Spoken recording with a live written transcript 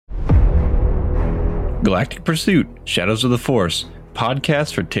Galactic Pursuit, Shadows of the Force,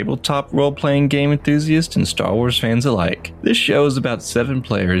 podcast for tabletop role-playing game enthusiasts and Star Wars fans alike. This show is about 7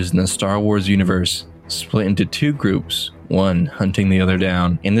 players in the Star Wars universe, split into 2 groups, one hunting the other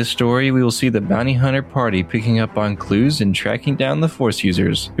down. In this story, we will see the bounty hunter party picking up on clues and tracking down the Force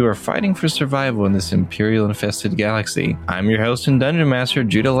users who are fighting for survival in this Imperial-infested galaxy. I'm your host and Dungeon Master,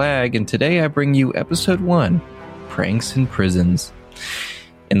 Judah Lag, and today I bring you Episode 1, Pranks in Prisons.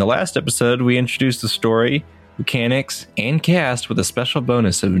 In the last episode, we introduced the story, mechanics, and cast with a special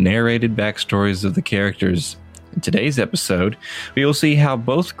bonus of narrated backstories of the characters. In today's episode, we will see how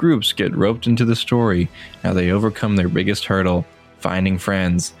both groups get roped into the story, how they overcome their biggest hurdle, finding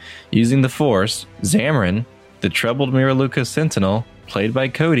friends. Using the Force, Xamarin, the troubled Miraluka Sentinel, played by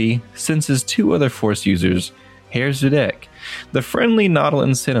Cody, senses 2 other Force users, Herr Zudek, the friendly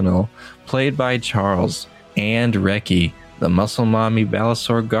Nautilus Sentinel, played by Charles, and Reki, the muscle mommy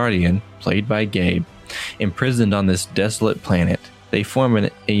Balasor Guardian, played by Gabe. Imprisoned on this desolate planet, they form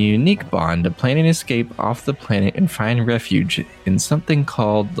a unique bond to plan an escape off the planet and find refuge in something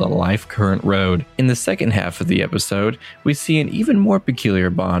called the Life Current Road. In the second half of the episode, we see an even more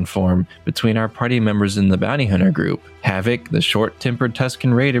peculiar bond form between our party members in the bounty hunter group. Havoc, the short-tempered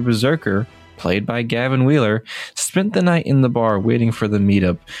Tusken Raider Berserker, played by Gavin Wheeler, spent the night in the bar waiting for the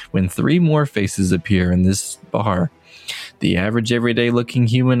meetup when 3 more faces appear in this bar. The average everyday-looking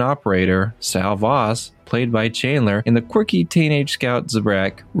human operator, Sal Voss, played by Chandler, and the quirky teenage scout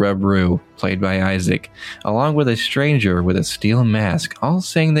Zabrak, Rubru, played by Isaac, along with a stranger with a steel mask, all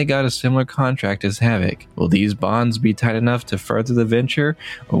saying they got a similar contract as Havoc. Will these bonds be tight enough to further the venture,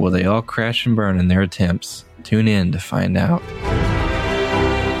 or will they all crash and burn in their attempts? Tune in to find out.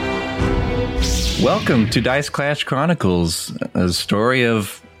 Welcome to Dice Clash Chronicles, a story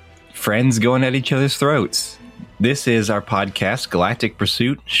of friends going at each other's throats. This is our podcast, Galactic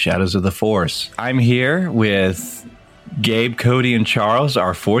Pursuit, Shadows of the Force. I'm here with Gabe, Cody, and Charles,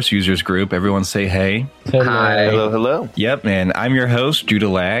 our Force users group. Everyone say hey. Hello. Hi. Hello. Yep, and I'm your host, Judah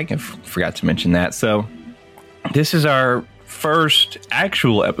Lag. I forgot to mention that. So this is our first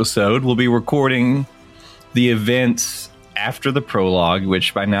actual episode. We'll be recording the events after the prologue,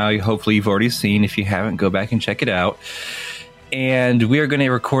 which by now hopefully you've already seen. If you haven't, go back and check it out. And we are going to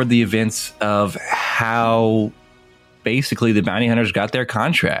record the events of how basically the bounty hunters got their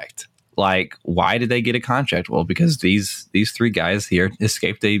contract. Like, why did they get a contract? Well, because these 3 guys here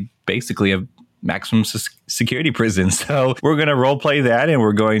escaped basically a maximum security prison. So we're going to role play that, and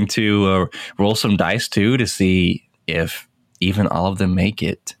we're going to roll some dice too to see if even all of them make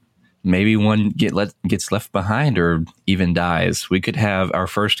it. Maybe one gets left behind or even dies. We could have our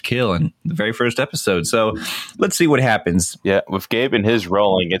first kill in the very first episode. So let's see what happens. Yeah, with Gabe and his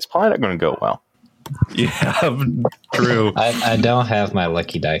rolling, it's probably not going to go well. Yeah, true. I don't have my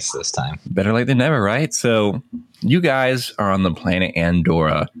lucky dice this time. Better late than never, right? So you guys are on the planet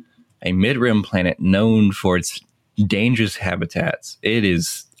Andorra, a mid-rim planet known for its dangerous habitats. It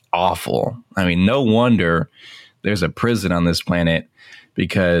is awful. I mean, no wonder there's a prison on this planet,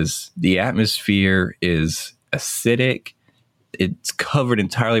 because the atmosphere is acidic. It's covered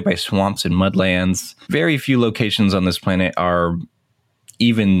entirely by swamps and mudlands. Very few locations on this planet are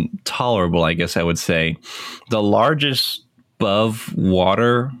even tolerable, I guess I would say. The largest above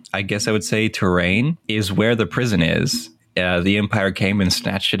water, I guess I would say, terrain is where the prison is. The Empire came and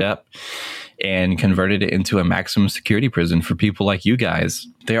snatched it up and converted it into a maximum security prison for people like you guys.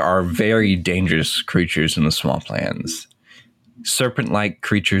 There are very dangerous creatures in the swamplands. Serpent-like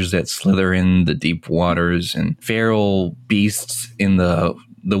creatures that slither in the deep waters, and feral beasts in the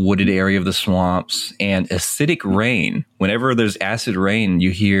wooded area of the swamps, and acidic rain. Whenever there's acid rain, you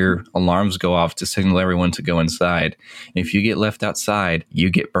hear alarms go off to signal everyone to go inside. And if you get left outside,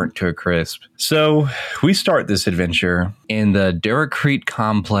 you get burnt to a crisp. So we start this adventure in the Duracrete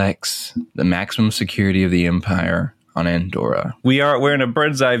complex, the maximum security of the Empire on Andorra. We're in a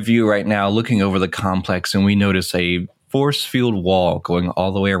bird's eye view right now, looking over the complex, and we notice a force field wall going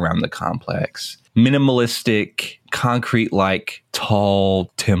all the way around the complex. Minimalistic, concrete-like, tall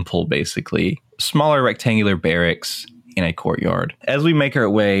temple, basically. Smaller rectangular barracks in a courtyard. As we make our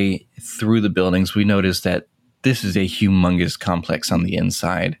way through the buildings, we notice that this is a humongous complex on the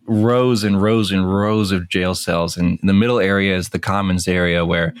inside. Rows and rows and rows of jail cells. And in the middle area is the commons area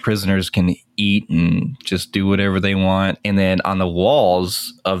where prisoners can eat and just do whatever they want. And then on the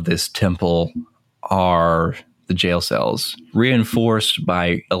walls of this temple are the jail cells, reinforced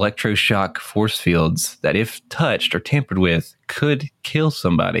by electroshock force fields that, if touched or tampered with, could kill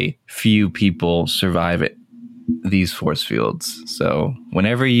somebody. Few people survive these force fields. So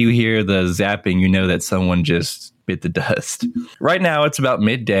whenever you hear the zapping, you know that someone just bit the dust. Right now, it's about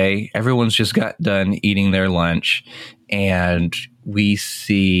midday. Everyone's just got done eating their lunch. And we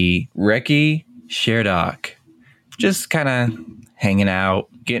see Reki, Sherdok, just kind of hanging out,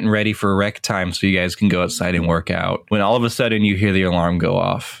 getting ready for rec time so you guys can go outside and work out. When all of a sudden you hear the alarm go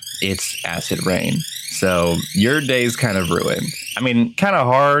off, it's acid rain. So your day's kind of ruined. I mean, kind of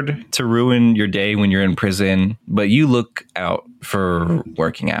hard to ruin your day when you're in prison, but you look out for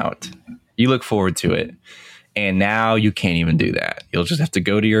working out. You look forward to it. And now you can't even do that. You'll just have to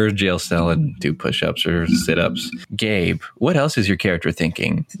go to your jail cell and do push-ups or sit-ups. Gabe, what else is your character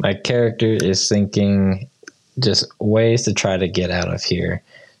thinking? My character is thinking just ways to try to get out of here.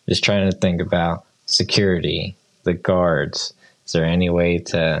 Just trying to think about security, the guards. Is there any way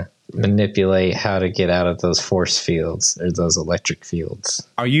to manipulate how to get out of those force fields or those electric fields?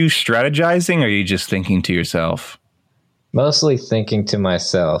 Are you strategizing or are you just thinking to yourself? Mostly thinking to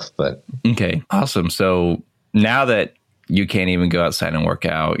myself, but... Okay, awesome. So now that you can't even go outside and work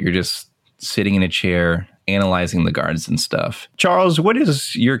out, you're just sitting in a chair, analyzing the guards and stuff. Charles, what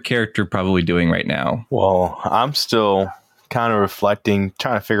is your character probably doing right now? Well, I'm still kind of reflecting,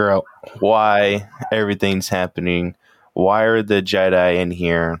 trying to figure out why everything's happening. Why are the Jedi in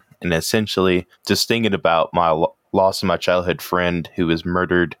here? And essentially just thinking about my loss of my childhood friend who was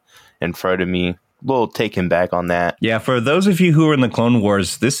murdered in front of me. A little taken back on that. Yeah, for those of you who are in the Clone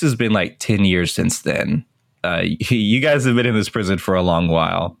Wars, this has been like 10 years since then. You guys have been in this prison for a long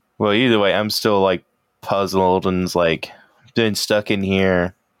while. Well, either way, I'm still like puzzled and like been stuck in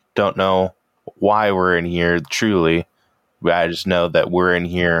here. Don't know why we're in here truly, but I just know that we're in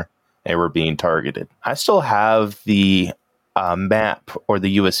here and we're being targeted. I still have the map or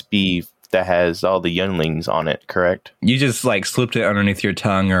the USB that has all the younglings on it, correct? You just like slipped it underneath your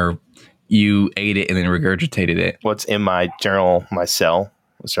tongue or you ate it and then regurgitated it. What's in my journal, my cell?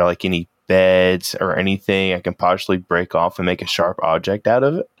 Is there like any beds or anything I can possibly break off and make a sharp object out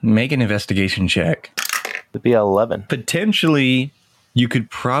of it? Make an investigation check. It'd be 11. Potentially, you could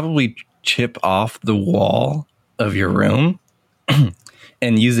probably chip off the wall of your room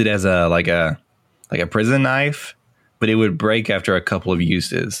and use it as a prison knife, but it would break after a couple of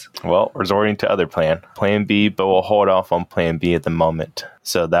uses. Well, resorting to other plan B, but we'll hold off on plan B at the moment.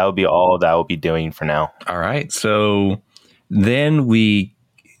 So that would be all that we'll be doing for now. All right. So then we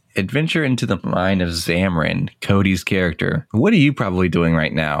adventure into the mind of Xamarin, Cody's character. What are you probably doing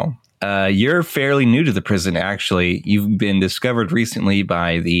right now? You're fairly new to the prison, actually. You've been discovered recently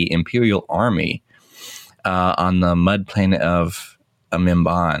by the Imperial Army on the mud planet of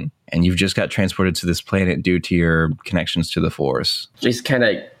Mimban. And you've just got transported to this planet due to your connections to the Force. Just kind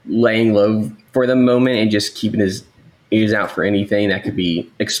of laying low for the moment and just keeping his ears out for anything that could be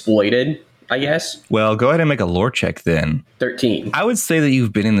exploited, I guess. Well, go ahead and make a lore check then. 13. I would say that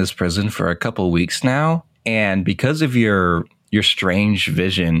you've been in this prison for a couple of weeks now. And because of your strange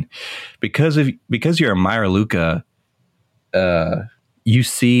vision, because you're a Myraluka, you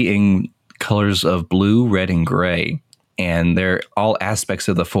see in colors of blue, red, and gray. And they're all aspects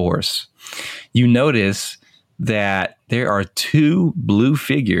of the Force. You notice that there are two blue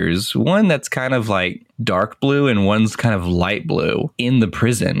figures, one that's kind of like dark blue and one's kind of light blue in the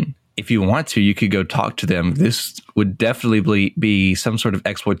prison. If you want to, you could go talk to them. This would definitely be some sort of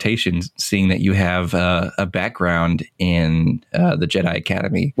exploitation, seeing that you have a background in the Jedi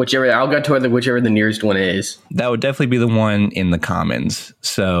Academy. I'll go to whichever the nearest one is. That would definitely be the one in the Commons.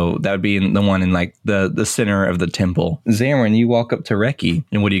 So that would be the one in like the center of the temple. Xamarin, you walk up to Reki,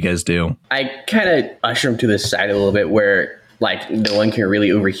 and what do you guys do? I kind of usher him to the side a little bit where like no one can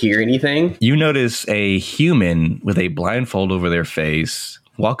really overhear anything. You notice a human with a blindfold over their face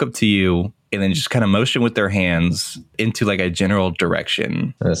walk up to you and then just kind of motion with their hands into like a general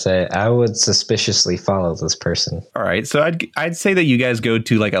direction. I would suspiciously follow this person. All right. So I'd say that you guys go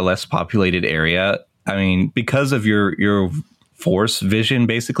to like a less populated area. I mean, because of your Force vision,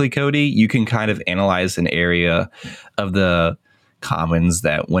 basically, Cody, you can kind of analyze an area of the Commons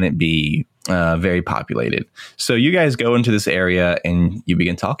that wouldn't be very populated. So you guys go into this area and you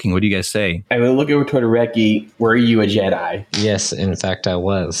begin talking. What do you guys say? I will look over toward Reki. Were you a Jedi? Yes, in fact, I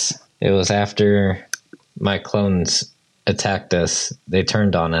was. It was after my clones attacked us. They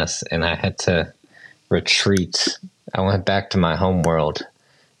turned on us, and I had to retreat. I went back to my home world,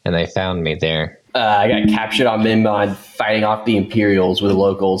 and they found me there. I got captured on Mimban fighting off the Imperials with the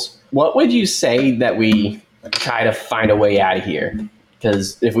locals. What would you say that we try to find a way out of here?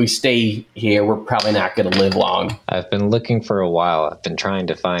 Because if we stay here, we're probably not going to live long. I've been looking for a while. I've been trying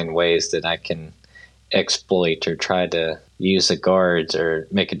to find ways that I can exploit or try to use the guards or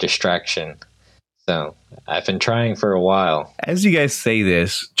make a distraction. So I've been trying for a while. As you guys say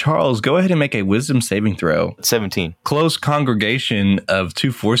this, Charles, go ahead and make a wisdom saving throw. 17. Close congregation of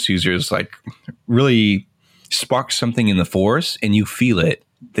two force users like really sparks something in the force and you feel it.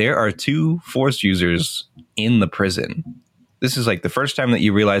 There are two force users in the prison. This is like the first time that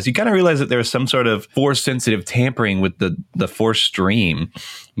you kind of realize that there was some sort of force sensitive tampering with the force stream,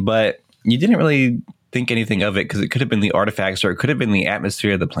 but you didn't really think anything of it because it could have been the artifacts or it could have been the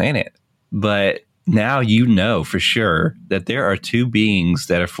atmosphere of the planet. But now you know for sure that there are two beings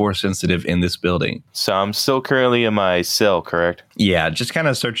that are force sensitive in this building. So I'm still currently in my cell, correct? Yeah, just kind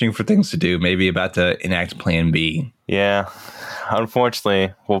of searching for things to do, maybe about to enact plan B. Yeah.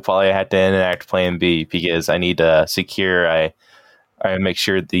 Unfortunately, we'll probably have to enact plan B because I need to secure, I make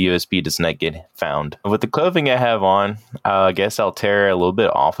sure the USB does not get found. With the clothing I have on, I guess I'll tear a little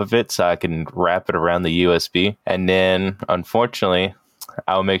bit off of it so I can wrap it around the USB. And then, unfortunately,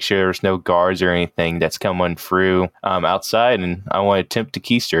 I'll make sure there's no guards or anything that's coming through outside, and I want to attempt to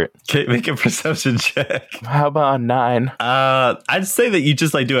keister it. Okay, make a perception check. How about a 9? I'd say that you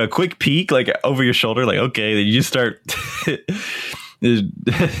just like do a quick peek, like over your shoulder, like okay, then you just start.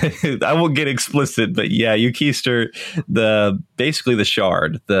 I won't get explicit, but yeah, you keister basically the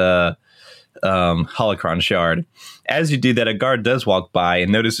shard, the holocron shard. As you do that, a guard does walk by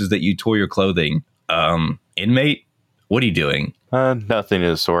and notices that you tore your clothing. Inmate, what are you doing? Nothing of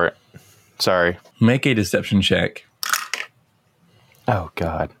the sort. Sorry. Make a deception check. Oh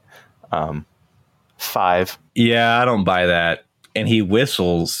God. 5. Yeah, I don't buy that. And he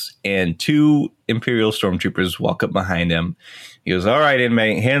whistles, and two Imperial stormtroopers walk up behind him. He goes, "All right,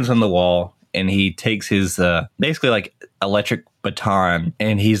 inmate, hands on the wall." And he takes his basically like electric baton,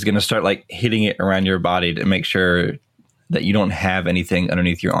 and he's going to start like hitting it around your body to make sure that you don't have anything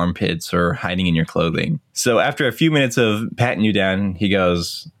underneath your armpits or hiding in your clothing. So after a few minutes of patting you down, he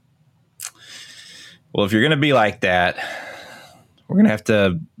goes, "Well, if you're going to be like that, we're going to have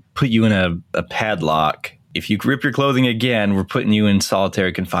to put you in a padlock. If you rip your clothing again, we're putting you in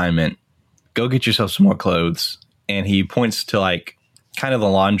solitary confinement. Go get yourself some more clothes." And he points to like kind of the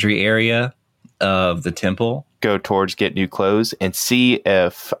laundry area of the temple. Go towards get new clothes and see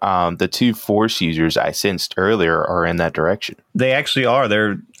if the two force users I sensed earlier are in that direction. They actually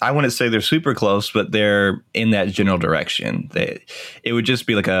are. I wouldn't say they're super close, but they're in that general direction. It would just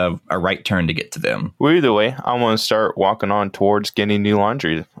be like a right turn to get to them. Well, either way, I want to start walking on towards getting new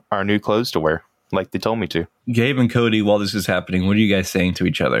laundry or new clothes to wear, like they told me to. Gabe and Cody, while this is happening, what are you guys saying to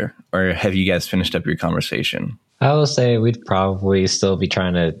each other? Or have you guys finished up your conversation? I will say we'd probably still be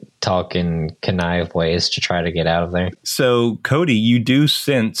trying to talk in connive ways to try to get out of there. So, Cody, you do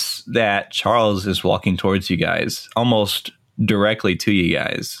sense that Charles is walking towards you guys, almost directly to you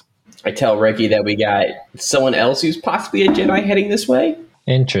guys. I tell Ricky that we got someone else who's possibly a Jedi heading this way.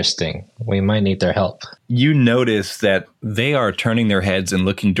 Interesting. We might need their help. You notice that they are turning their heads and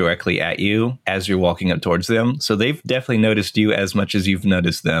looking directly at you as you're walking up towards them. So they've definitely noticed you as much as you've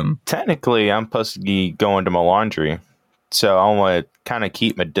noticed them. Technically, I'm supposed to be going to my laundry. So I want to kind of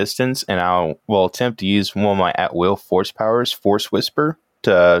keep my distance, and I will attempt to use one of my at-will force powers, Force Whisper,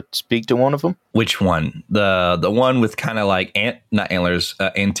 to speak to one of them. Which one? The one with kind of like, not antlers,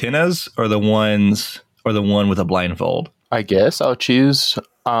 antennas, or the one with a blindfold? I guess I'll choose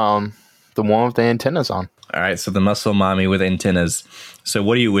the one with the antennas on. All right, so the muscle mommy with antennas. So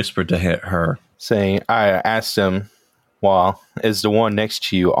what do you whisper to her? Saying, I asked him, well, is the one next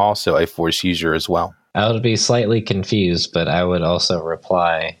to you also a force user as well? I would be slightly confused, but I would also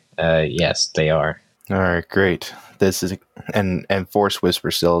reply, yes, they are. All right, great. This is, and Force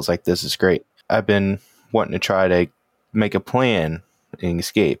Whisper still is like, this is great. I've been wanting to try to make a plan and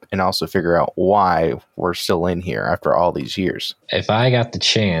escape, and also figure out why we're still in here after all these years. If I got the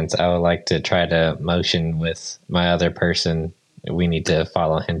chance, I would like to try to motion with my other person. We need to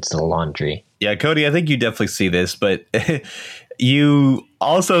follow him to the laundry. Yeah, Cody, I think you definitely see this, but you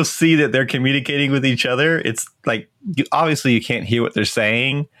also see that they're communicating with each other. It's like, obviously you can't hear what they're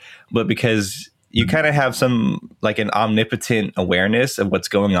saying, but because you kind of have some like an omnipotent awareness of what's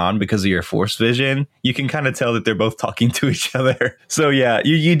going on because of your force vision, you can kind of tell that they're both talking to each other. So yeah,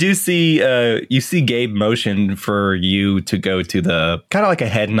 you do see Gabe motion for you to go to the kind of like a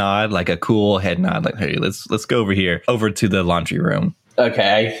head nod, like a cool head nod, like, hey, let's go over here, over to the laundry room.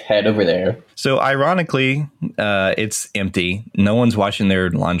 Okay, I head over there. So ironically, it's empty. No one's washing their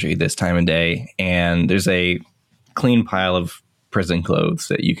laundry this time of day, and there's a clean pile of prison clothes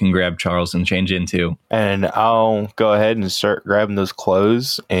that you can grab Charles and change into. And I'll go ahead and start grabbing those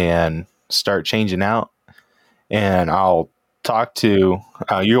clothes and start changing out. And I'll talk to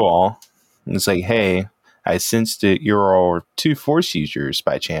you all and say, hey, I sensed that you're all two force users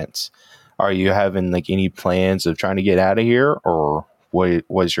by chance. Are you having like any plans of trying to get out of here, or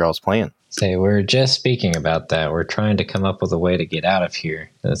what's your all's plan? Say, we're just speaking about that. We're trying to come up with a way to get out of here.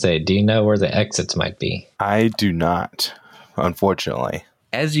 And say, do you know where the exits might be? I do not, unfortunately.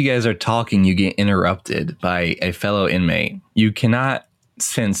 As you guys are talking, you get interrupted by a fellow inmate. You cannot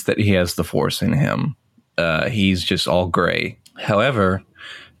sense that he has the Force in him. He's just all gray. However,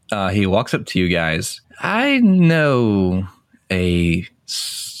 he walks up to you guys. I know a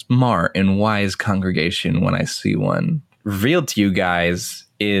smart and wise congregation when I see one. Revealed to you guys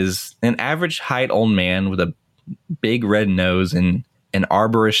is an average height old man with a big red nose and an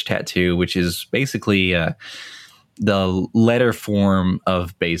arborish tattoo, which is basically the letter form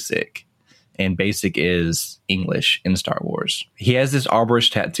of basic. And basic is English in Star Wars. He has this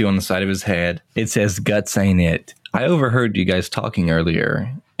arborish tattoo on the side of his head. It says, "Guts ain't it." I overheard you guys talking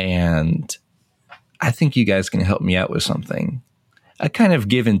earlier, and I think you guys can help me out with something. A kind of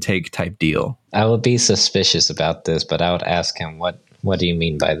give and take type deal. I would be suspicious about this, but I would ask him, what do you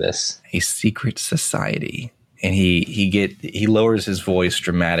mean by this? A secret society. And he lowers his voice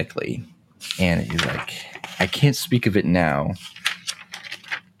dramatically. And he's like, I can't speak of it now,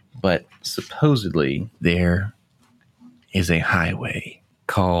 but supposedly there is a highway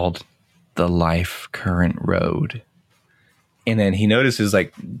called the Life Current Road. And then he notices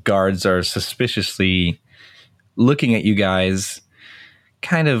like guards are suspiciously looking at you guys,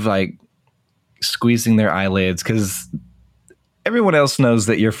 kind of like squeezing their eyelids, because everyone else knows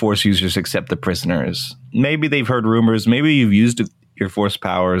that you're Force users except the prisoners. Maybe they've heard rumors. Maybe you've used your Force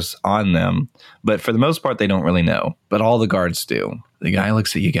powers on them. But for the most part, they don't really know. But all the guards do. The guy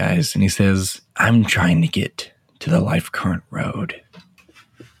looks at you guys and he says, I'm trying to get to the Life Current Road.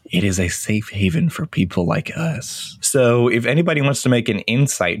 It is a safe haven for people like us. So if anybody wants to make an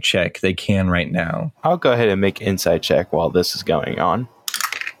insight check, they can right now. I'll go ahead and make an insight check while this is going on.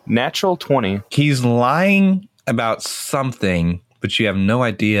 Natural 20. He's lying about something, but you have no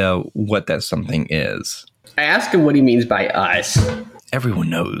idea what that something is. I ask him what he means by us. Everyone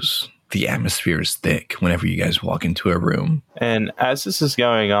knows the atmosphere is thick whenever you guys walk into a room. And as this is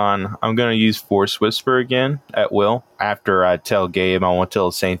going on, I'm going to use Force Whisper again at will. After I tell Gabe, I want to tell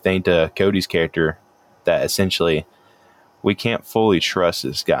the same thing to Cody's character, that essentially we can't fully trust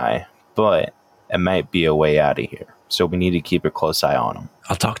this guy, but it might be a way out of here. So we need to keep a close eye on him.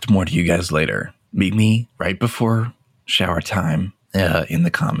 I'll talk more to you guys later. Meet me right before shower time in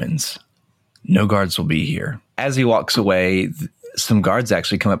the Commons. No guards will be here. As he walks away, some guards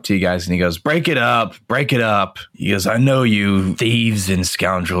actually come up to you guys and he goes, break it up, break it up. He goes, I know you thieves and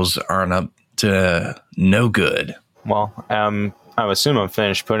scoundrels aren't up to no good. Well, I assume I'm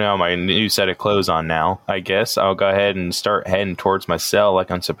finished putting on my new set of clothes on now. I guess I'll go ahead and start heading towards my cell like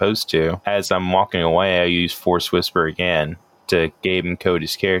I'm supposed to. As I'm walking away, I use Force Whisper again to Gabe and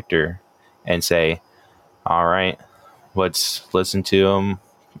Cody's character and say, all right, let's listen to him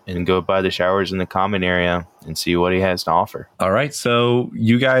and go by the showers in the common area and see what he has to offer. All right. So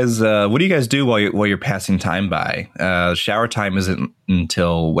you guys, what do you guys do while you're passing time by? Shower time isn't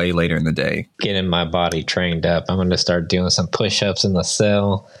until way later in the day. Getting my body trained up. I'm going to start doing some push-ups in the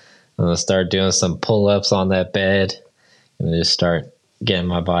cell. I'm going to start doing some pull-ups on that bed and just start getting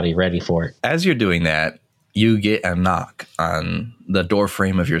my body ready for it. As you're doing that, you get a knock on the door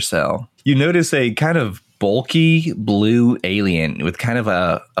frame of your cell. You notice a kind of bulky blue alien with kind of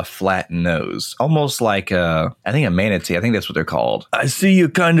a flat nose, almost like I think a manatee. I think that's what they're called. I see you're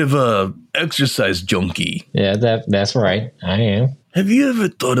kind of a exercise junkie. Yeah, that's right. I am. Have you ever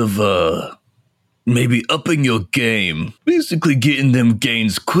thought of maybe upping your game, basically getting them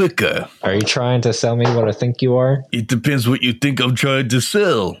gains quicker? Are you trying to sell me what I think you are? It depends what you think I'm trying to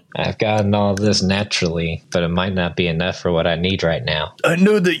sell. I've gotten all of this naturally, but it might not be enough for what I need right now. I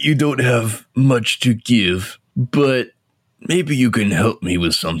know that you don't have much to give, but maybe you can help me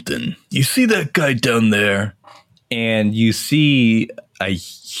with something. You see that guy down there? And you see a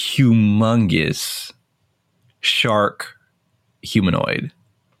humongous shark humanoid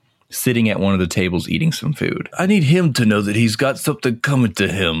sitting at one of the tables eating some food. I need him to know that he's got something coming to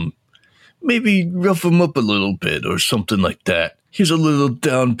him. Maybe rough him up a little bit or something like that. Here's a little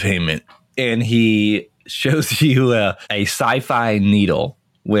down payment. And he shows you a sci-fi needle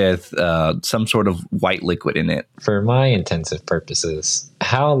with some sort of white liquid in it. For my intensive purposes,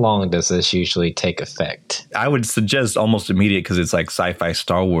 how long does this usually take effect? I would suggest almost immediate because it's like sci-fi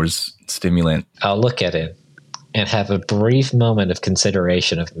Star Wars stimulant. I'll look at it and have a brief moment of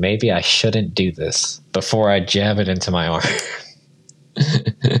consideration of maybe I shouldn't do this before I jab it into my arm.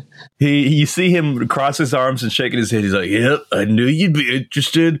 You see him cross his arms and shaking his head. He's like, yep, I knew you'd be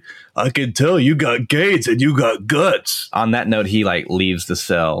interested. I can tell you got gains and you got guts. On that note, he like leaves the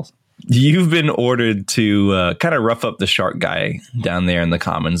cell You've been ordered to kind of rough up the shark guy down there in the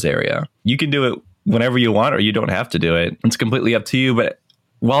commons area. You can do it whenever you want, or you don't have to do it. It's completely up to you. But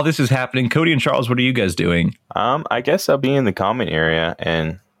while this is happening, Cody and Charles, what are you guys doing? I guess I'll be in the common area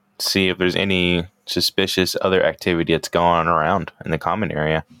and see if there's any suspicious other activity that's going on around in the common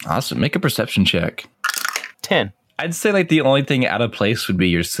area. Awesome. Make a perception check. 10. I'd say like the only thing out of place would be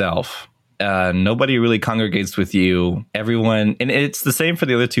yourself. Nobody really congregates with you. Everyone, and it's the same for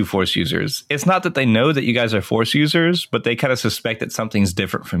the other two Force users. It's not that they know that you guys are Force users, but they kind of suspect that something's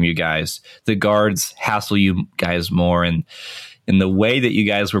different from you guys. The guards hassle you guys more, and the way that you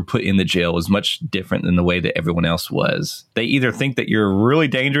guys were put in the jail was much different than the way that everyone else was. They either think that you're really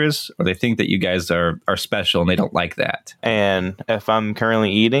dangerous, or they think that you guys are special, and they don't like that. And if I'm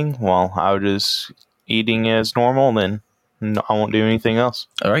currently eating, well, I'll just eating as normal, then no, I won't do anything else.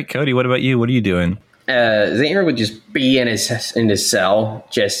 All right, Cody, what about you? What are you doing? Xander would just be in his cell,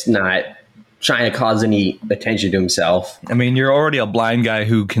 just not trying to cause any attention to himself. I mean, you're already a blind guy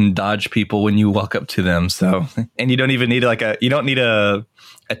who can dodge people when you walk up to them. So, and you don't even need a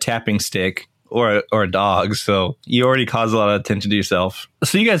tapping stick or a dog. So you already cause a lot of attention to yourself.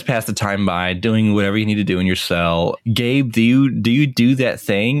 So you guys pass the time by doing whatever you need to do in your cell. Gabe, do you do that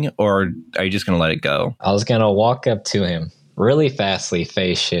thing, or are you just going to let it go? I was going to walk up to him really fastly,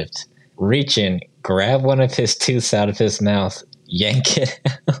 phase shift, reach in, grab one of his tooths out of his mouth, yank it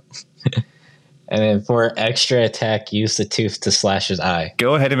out. And then for extra attack, use the tooth to slash his eye.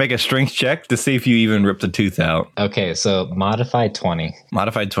 Go ahead and make a strength check to see if you even rip the tooth out. Okay, so modified 20.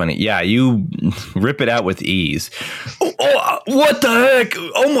 Modified 20. Yeah, you rip it out with ease. Oh, what the heck?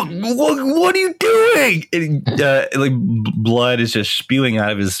 Oh my! What are you doing? Like blood is just spewing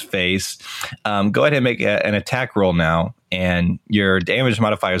out of his face. Go ahead and make an attack roll now, and your damage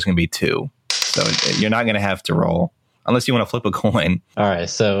modifier is going to be 2. So you're not going to have to roll. Unless you want to flip a coin. All right,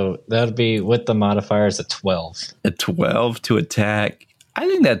 so that would be with the modifiers a 12. A 12 to attack. I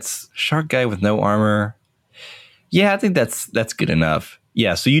think that's shark guy with no armor. Yeah, I think that's good enough.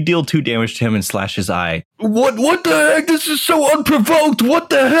 Yeah, so you deal 2 damage to him and slash his eye. What the heck? This is so unprovoked. What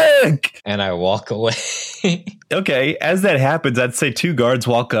the heck? And I walk away. Okay, as that happens, I'd say 2 guards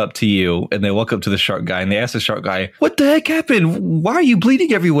walk up to you, and they walk up to the shark guy, and they ask the shark guy, what the heck happened? Why are you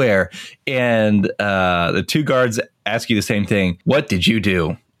bleeding everywhere? And the 2 guards ask you the same thing. What did you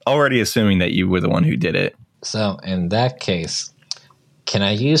do? Already assuming that you were the one who did it. So in that case, can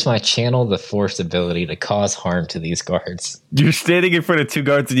I use my channel the force ability to cause harm to these guards? You're standing in front of 2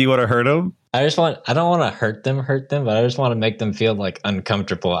 guards and you want to hurt them? I don't want to hurt them, but I just want to make them feel like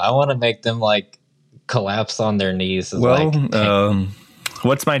uncomfortable. I want to make them like collapse on their knees. Well,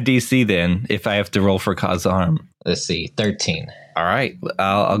 what's my DC then if I have to roll for cause harm? Let's see, 13. All right,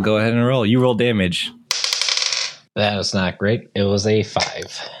 I'll go ahead and roll. You roll damage. That was not great. It was a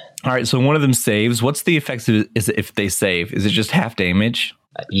 5. All right, so one of them saves. What's the effect is it if they save? Is it just half damage?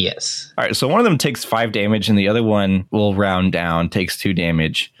 Yes. All right, so one of them takes 5 damage and the other one will round down, takes 2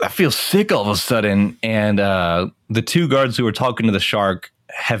 damage. I feel sick all of a sudden. And the 2 guards who were talking to the shark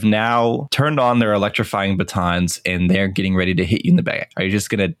have now turned on their electrifying batons and they're getting ready to hit you in the back. Are you just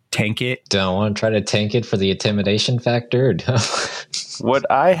going to tank it? Don't want to try to tank it for the intimidation factor? Would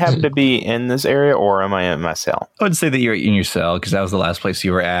I have to be in this area, or am I in my cell? I would say that you're in your cell because that was the last place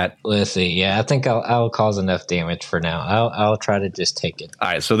you were at. Let's see. Yeah, I think I'll cause enough damage for now. I'll try to just take it. All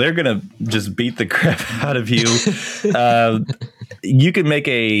right, so they're going to just beat the crap out of you. You can make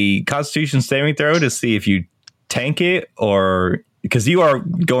a Constitution saving throw to see if you tank it, or because you are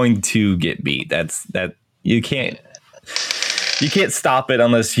going to get beat. That you can't stop it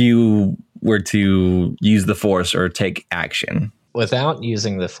unless you were to use the force or take action. Without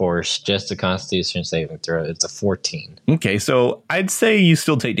using the force, just a Constitution saving throw, it's a 14. Okay, so I'd say you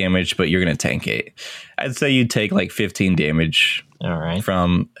still take damage, but you're going to tank it. I'd say you take like 15 damage. All right.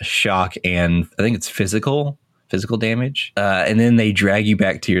 From shock and I think it's physical damage. And then they drag you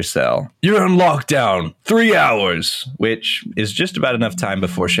back to your cell. You're on lockdown, 3 hours, which is just about enough time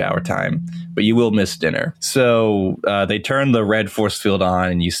before shower time, but you will miss dinner. So they turn the red force field on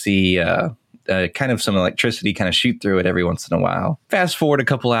and you see kind of some electricity kind of shoot through it every once in a while. Fast forward a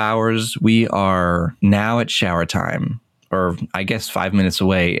couple hours, we are now at shower time, or I guess 5 minutes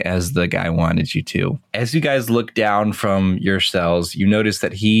away as the guy wanted you to. As you guys look down from your cells, you notice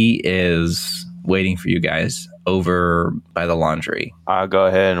that he is waiting for you guys over by the laundry. I'll go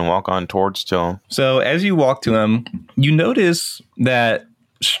ahead and walk on towards to him. So as you walk to him, you notice that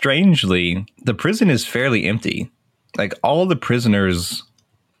strangely, the prison is fairly empty. Like all the prisoners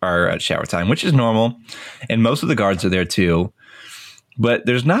are at shower time, which is normal. And most of the guards are there too. But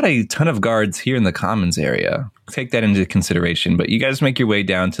there's not a ton of guards here in the commons area. Take that into consideration. But you guys make your way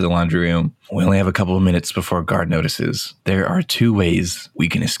down to the laundry room. We only have a couple of minutes before a guard notices. There are 2 ways we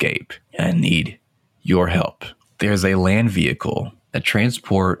can escape. I need your help. There's a land vehicle that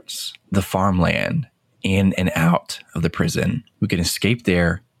transports the farmland in and out of the prison. We can escape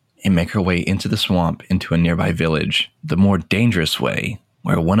there and make our way into the swamp, into a nearby village. The more dangerous way,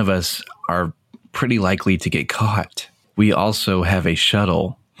 where one of us are pretty likely to get caught. We also have a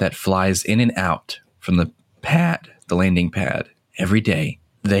shuttle that flies in and out from the landing pad, every day.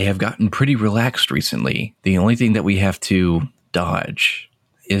 They have gotten pretty relaxed recently. The only thing that we have to dodge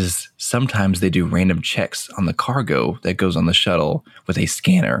is sometimes they do random checks on the cargo that goes on the shuttle with a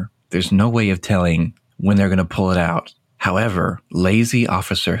scanner. There's no way of telling when they're going to pull it out. However, lazy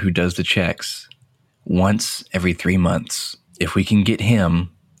officer who does the checks once every 3 months. If we can get him,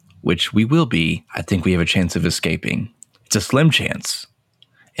 which we will be, I think we have a chance of escaping. It's a slim chance,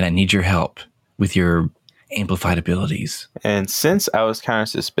 and I need your help with your amplified abilities. And since I was kind of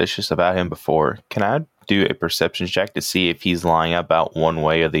suspicious about him before, can I do a perception check to see if he's lying about one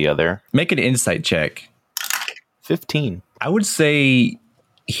way or the other? Make an insight check. 15. I would say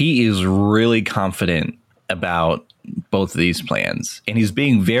he is really confident about both of these plans, and he's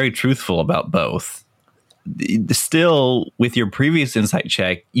being very truthful about both. Still, with your previous insight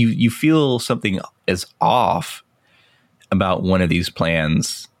check, you feel something is off about one of these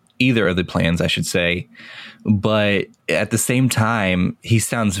plans, either of the plans, I should say. But at the same time, he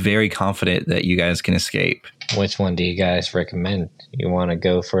sounds very confident that you guys can escape. Which one do you guys recommend? You want to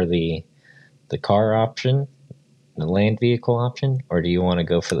go for the car option, the land vehicle option, or do you want to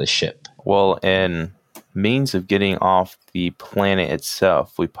go for the ship? Well, in means of getting off the planet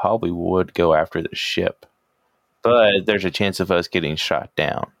itself, we probably would go after the ship. But there's a chance of us getting shot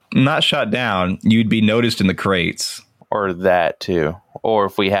down. Not shot down, you'd be noticed in the crates. Or that too. Or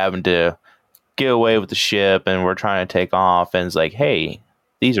if we happen to get away with the ship and we're trying to take off and it's like, hey,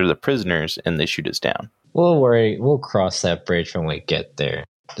 these are the prisoners, and they shoot us down. We'll cross that bridge when we get there.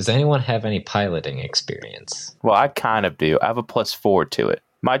 Does anyone have any piloting experience? Well, I kind of do. I have a +4 to it.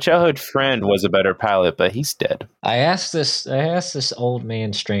 My childhood friend was a better pilot, but he's dead. I asked this old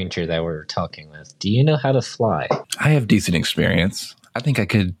man stranger that we were talking with, do you know how to fly? I have decent experience. I think I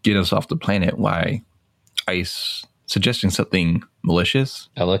could get us off the planet. Why? Ice suggesting something malicious?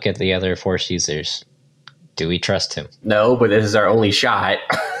 I look at the other Force users. Do we trust him? No, but this is our only shot.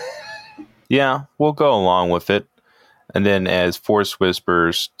 Yeah, we'll go along with it. And then as Force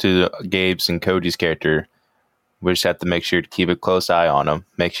whispers to Gabe's and Koji's character, we just have to make sure to keep a close eye on him.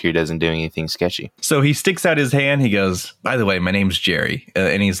 Make sure he doesn't do anything sketchy. So he sticks out his hand. He goes, by the way, my name's Jerry.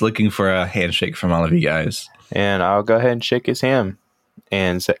 And he's looking for a handshake from all of you guys. And I'll go ahead and shake his hand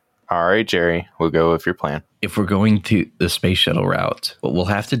and say, all right, Jerry, we'll go with your plan. If we're going to the space shuttle route, what we'll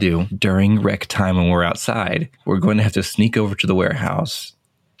have to do during rec time when we're outside, we're going to have to sneak over to the warehouse.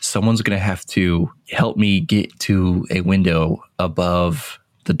 Someone's going to have to help me get to a window above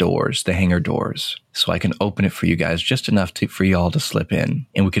the doors, the hangar doors, so I can open it for you guys just enough for y'all to slip in,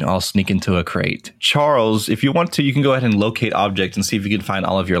 and we can all sneak into a crate. Charles, if you want to, you can go ahead and locate object and see if you can find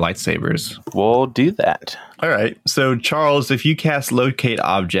all of your lightsabers. We'll do that. All right. So, Charles, if you cast locate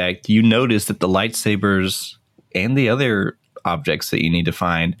object, you notice that the lightsabers and the other objects that you need to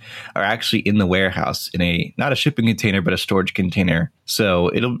find are actually in the warehouse in not a shipping container, but a storage container.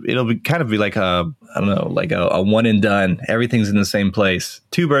 So it'll be kind of be like a one and done. Everything's in the same place.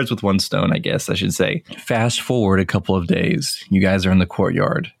 2 birds with 1 stone, I guess I should say. Fast forward a couple of days. You guys are in the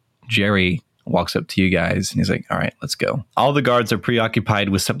courtyard. Jerry walks up to you guys and he's like, all right, let's go. All the guards are preoccupied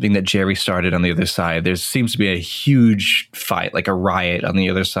with something that Jerry started on the other side. There seems to be a huge fight, like a riot on the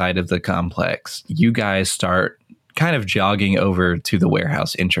other side of the complex. You guys start kind of jogging over to the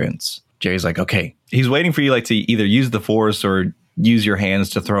warehouse entrance. Jerry's like, okay. He's waiting for you to either use the force or use your hands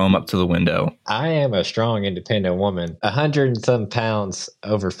to throw him up to the window. I am a strong, independent woman. 100 and some pounds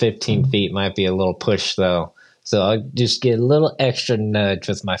over 15 feet might be a little push, though. So I'll just get a little extra nudge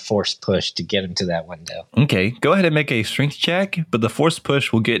with my force push to get him to that window. Okay, go ahead and make a strength check, but the force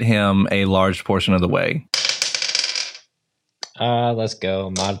push will get him a large portion of the way. Let's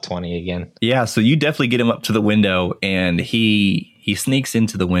go. Mod 20 again. Yeah, so you definitely get him up to the window, and he sneaks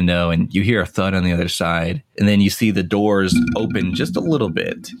into the window, and you hear a thud on the other side, and then you see the doors open just a little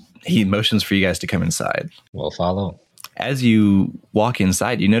bit. He motions for you guys to come inside. We'll follow. As you walk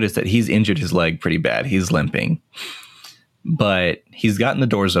inside, you notice that he's injured his leg pretty bad. He's limping. But he's gotten the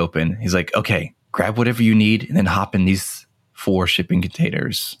doors open. He's like, okay, grab whatever you need, and then hop in these 4 shipping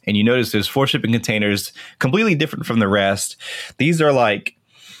containers. And you notice there's 4 shipping containers completely different from the rest. These are like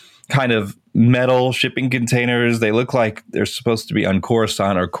kind of metal shipping containers. They look like they're supposed to be on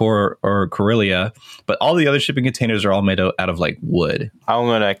Coruscant or Corellia, but all the other shipping containers are all made out of like wood. I'm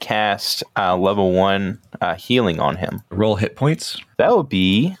going to cast level 1 healing on him. Roll hit points. That would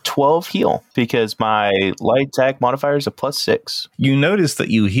be 12 heal because my light attack modifier is a +6. You notice that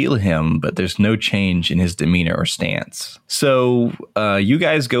you heal him, but there's no change in his demeanor or stance. So you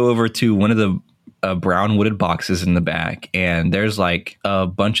guys go over to one of the brown wooded boxes in the back, and there's like a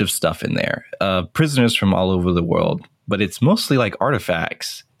bunch of stuff in there, prisoners from all over the world, but it's mostly like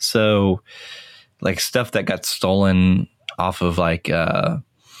artifacts. So like stuff that got stolen off of like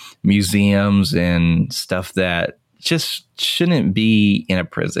museums and stuff that just shouldn't be in a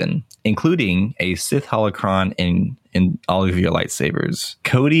prison, including a Sith holocron in all of your lightsabers.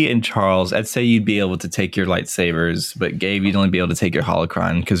 Cody and Charles, I'd say you'd be able to take your lightsabers, but Gabe, you'd only be able to take your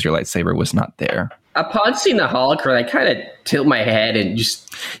holocron because your lightsaber was not there. Upon seeing the holocron, I kind of tilt my head and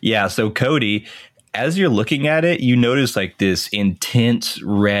just... Yeah, so Cody, as you're looking at it, you notice like this intense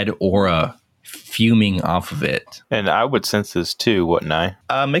red aura fuming off of it. And I would sense this too, wouldn't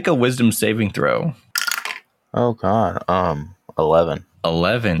I? Make a wisdom saving throw. Oh, God. 11.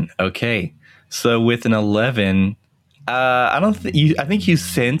 11. Okay. So with an 11... I think you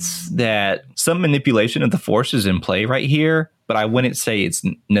sense that some manipulation of the Force is in play right here, but I wouldn't say it's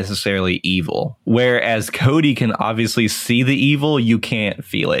necessarily evil. Whereas Cody can obviously see the evil, you can't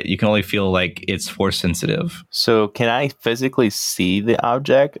feel it. You can only feel like it's Force sensitive. So can I physically see the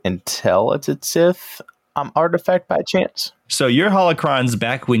object and tell it's a Sith artifact by chance? So your holocrons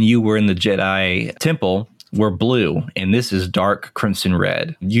back when you were in the Jedi Temple were blue, and this is dark crimson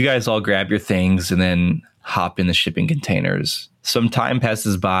red. You guys all grab your things and then hop in the shipping containers. Some time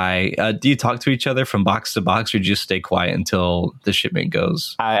passes by. Do you talk to each other from box to box, or do you just stay quiet until the shipment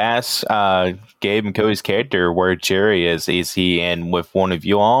goes? I asked Gabe and Cody's character where Jerry is. Is he in with one of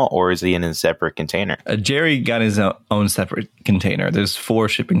you all, or is he in a separate container? Jerry got his own separate container. There's 4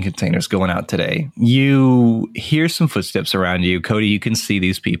 shipping containers going out today. You hear some footsteps around you. Cody, you can see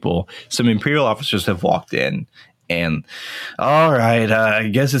these people. Some Imperial officers have walked in. And all right, I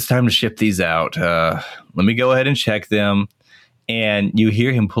guess it's time to ship these out. Let me go ahead and check them. And you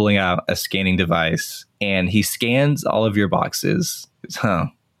hear him pulling out a scanning device, and he scans all of your boxes.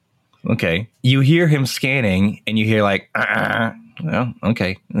 Okay. You hear him scanning, and you hear like, well,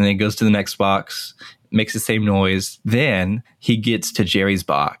 okay. And then he goes to the next box, makes the same noise. Then he gets to Jerry's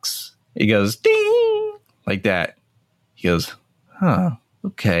box. He goes, ding, like that. He goes,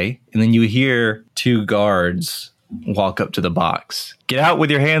 okay. And then you hear 2 guards walk up to the box. Get out with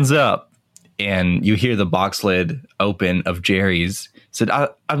your hands up. And you hear the box lid open of Jerry's. Said,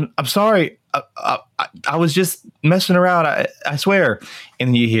 I'm sorry. I was just messing around. I swear.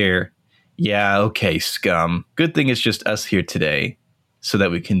 And you hear, yeah, okay, scum. Good thing it's just us here today so that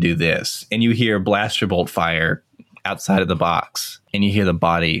we can do this. And you hear blaster bolt fire outside of the box. And you hear the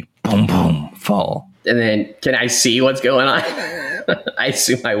body, boom, boom, fall. And then, can I see what's going on? I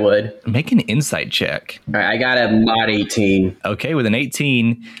assume I would. Make an insight check. All right, I got a mod 18. Okay, with an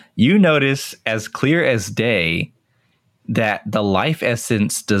 18, you notice as clear as day that the life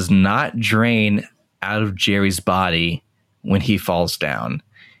essence does not drain out of Jerry's body when he falls down.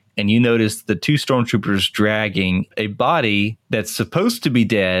 And you notice the 2 stormtroopers dragging a body that's supposed to be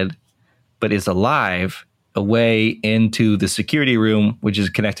dead, but is alive, away into the security room, which is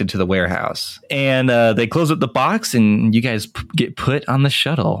connected to the warehouse. And they close up the box, and you guys get put on the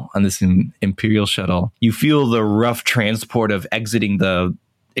shuttle, on this Imperial shuttle. You feel the rough transport of exiting the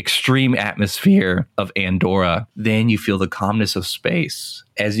extreme atmosphere of Andorra. Then you feel the calmness of space.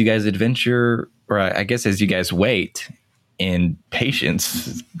 As you guys adventure, or I guess as you guys wait in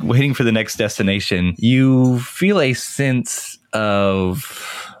patience, waiting for the next destination, you feel a sense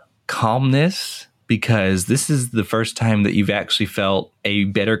of calmness, because this is the first time that you've actually felt a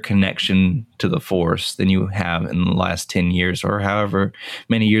better connection to the Force than you have in the last 10 years or however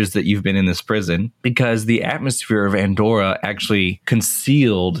many years that you've been in this prison, because the atmosphere of Andorra actually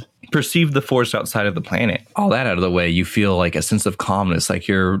perceived the Force outside of the planet. All that out of the way, you feel like a sense of calmness, like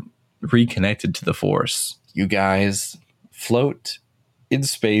you're reconnected to the Force. You guys float in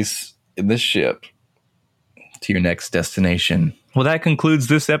space in this ship to your next destination. Well, that concludes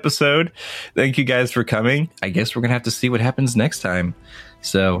this episode. Thank you guys for coming. I guess we're going to have to see what happens next time.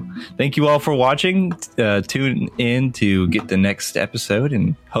 So thank you all for watching. Tune in to get the next episode,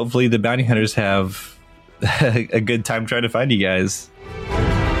 and hopefully the bounty hunters have a good time trying to find you guys.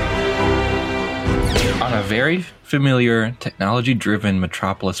 On a very familiar technology-driven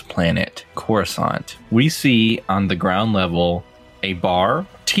metropolis planet, Coruscant, we see on the ground level a bar,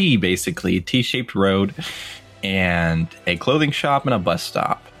 T-shaped road, and a clothing shop and a bus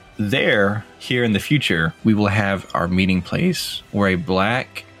stop. Here in the future, we will have our meeting place where a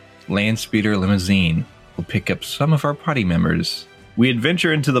black land speeder limousine will pick up some of our party members. We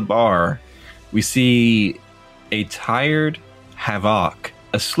adventure into the bar. We see a tired Havoc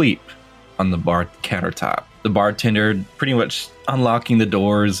asleep on the bar countertop. The bartender pretty much unlocking the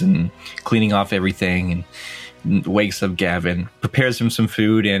doors and cleaning off everything, and wakes up Gavin, prepares him some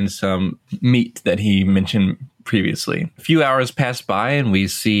food and some meat that he mentioned previously. A few hours pass by and we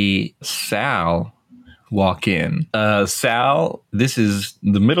see Sal walk in. Sal, this is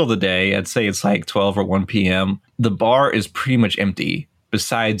the middle of the day. I'd say it's like 12 or 1 p.m. The bar is pretty much empty,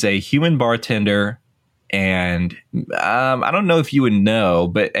 besides a human bartender and I don't know if you would know,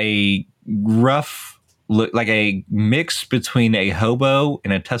 but a rough look, like a mix between a hobo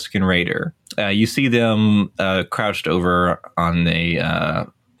and a Tusken Raider. You see them crouched over on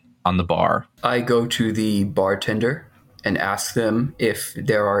the bar. I go to the bartender and ask them if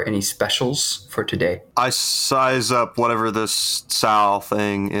there are any specials for today. I size up whatever this Sal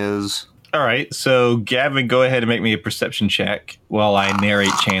thing is. All right, so Gavin, go ahead and make me a perception check while I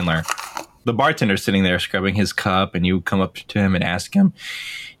narrate Chandler. The bartender's sitting there scrubbing his cup, and you come up to him and ask him.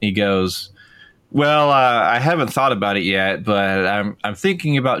 He goes, "Well, I haven't thought about it yet, but I'm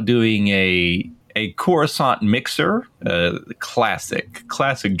thinking about doing a Coruscant mixer, classic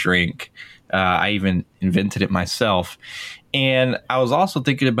drink. I even invented it myself, and I was also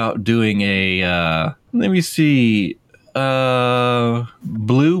thinking about doing a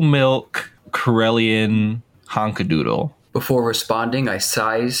blue milk Corellian honkadoodle." Before responding, I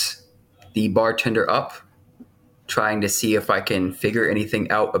size the bartender up, trying to see if I can figure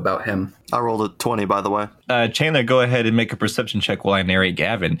anything out about him. I rolled a 20, by the way. Chandler, go ahead and make a perception check while I narrate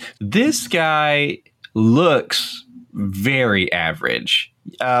Gavin. This guy looks very average.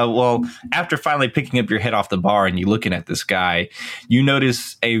 Well, after finally picking up your head off the bar and you looking at this guy, you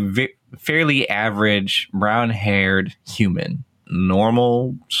notice a fairly average brown-haired human.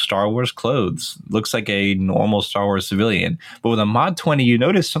 Normal Star Wars clothes. Looks like a normal Star Wars civilian. But with a mod 20, you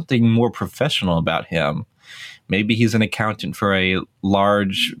notice something more professional about him. Maybe he's an accountant for a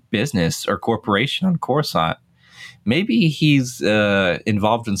large business or corporation on Coruscant. Maybe he's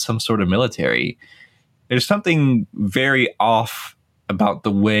involved in some sort of military. There's something very off about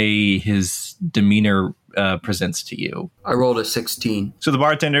the way his demeanor presents to you. I rolled a 16. So the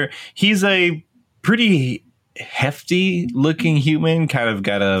bartender, he's a pretty hefty looking human, kind of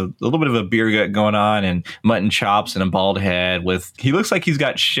got a little bit of a beer gut going on and mutton chops and a bald head. He looks like he's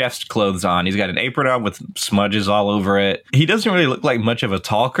got chef's clothes on. He's got an apron on with smudges all over it. He doesn't really look like much of a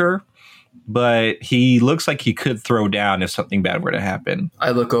talker, but he looks like he could throw down if something bad were to happen.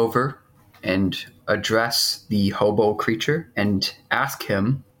 I look over and address the hobo creature and ask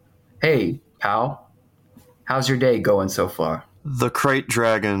him, "Hey, pal, how's your day going so far?" The crate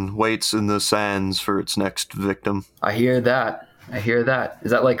dragon waits in the sands for its next victim. I hear that.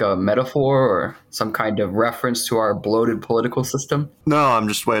 Is that like a metaphor or some kind of reference to our bloated political system? No, I'm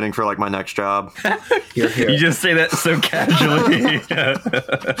just waiting for my next job. Hear, hear. You just say that so casually.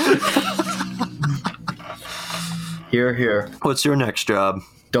 Hear, hear. What's your next job?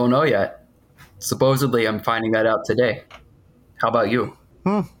 Don't know yet. Supposedly I'm finding that out today. How about you?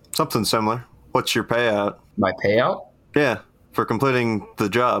 Something similar. What's your payout? My payout? Yeah, for completing the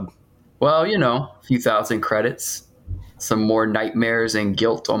job. Well, a few thousand credits. Some more nightmares and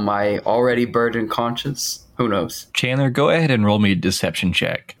guilt on my already burdened conscience. Who knows? Chandler, go ahead and roll me a deception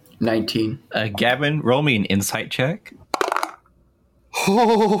check. 19. Gavin, roll me an insight check.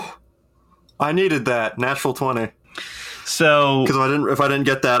 Oh, I needed that. Natural 20. So, Because if I didn't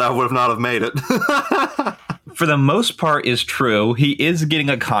get that, I would have not have made it. for the most part, is true. He is getting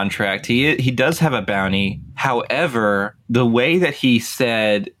a contract. He does have a bounty. However, the way that he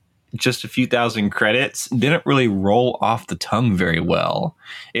said just a few thousand credits didn't really roll off the tongue very well.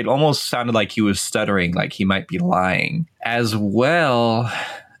 It almost sounded like he was stuttering, like he might be lying. As well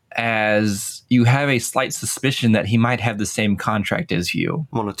as you have a slight suspicion that he might have the same contract as you.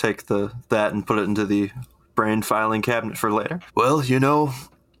 I'm going to take that and put it into the brain filing cabinet for later. Well,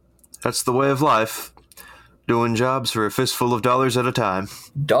 that's the way of life. Doing jobs for a fistful of dollars at a time.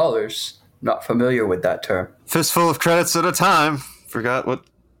 Dollars? Not familiar with that term. Fistful of credits at a time. Forgot what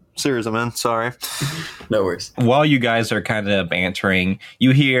series I'm in. Sorry. No worries. While you guys are kind of bantering,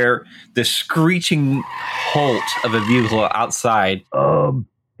 you hear the screeching halt of a vehicle outside.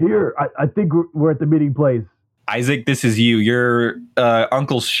 Here, I think we're at the meeting place. Isaac, this is you. Your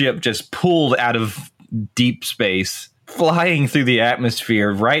uncle's ship just pulled out of deep space, flying through the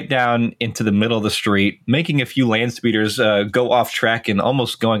atmosphere right down into the middle of the street, making a few land speeders go off track and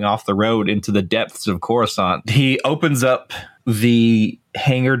almost going off the road into the depths of Coruscant. He opens up the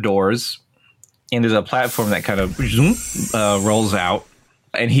hangar doors, and there's a platform that kind of rolls out.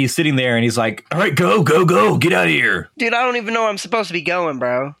 And he's sitting there and he's like, all right, go, get out of here. Dude, I don't even know where I'm supposed to be going,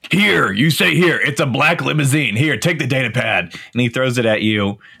 bro. Here, you say here. It's a black limousine. Here, take the data pad. And he throws it at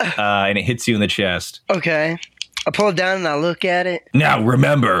you, and it hits you in the chest. Okay. I pull it down and I look at it. Now,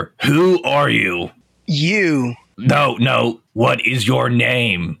 remember, who are you? You. No. What is your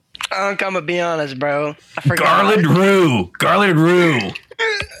name? I'm gonna be honest, bro. I forgot. Garland Rue. Garland Rue.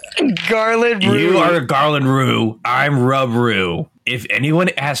 You are Garland Rue. I'm Rub Rue. If anyone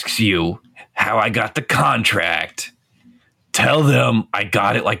asks you how I got the contract, tell them I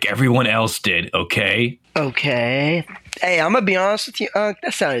got it like everyone else did, okay? Okay. Hey, I'm gonna be honest with you, Unc.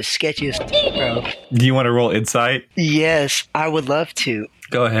 That sounded sketchy as bro. Do you want to roll insight? Yes, I would love to.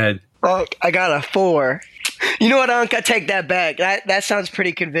 Go ahead. Unc, I got a 4. You know what, Unc? I take that back. That sounds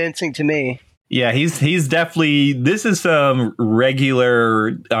pretty convincing to me. Yeah, he's definitely, this is some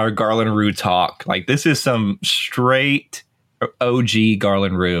regular Garland Rue talk. Like, this is some straight OG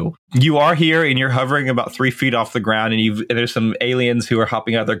Garland Rue. You are here and you're hovering about 3 feet off the ground, and there's some aliens who are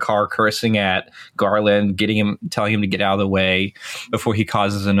hopping out of their car, cursing at Garland, telling him to get out of the way before he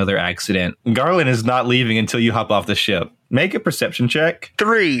causes another accident. Garland is not leaving until you hop off the ship. Make a perception check.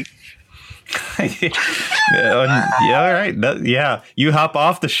 3. Yeah, all right. Yeah, you hop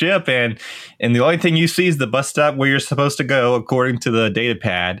off the ship, and the only thing you see is the bus stop where you're supposed to go, according to the data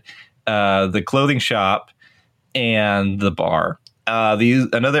pad, the clothing shop, and the bar.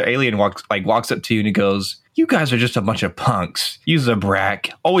 Another alien walks up to you and he goes, "You guys are just a bunch of punks. You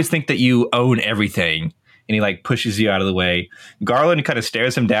Zabrak always think that you own everything." And he pushes you out of the way. Garland kind of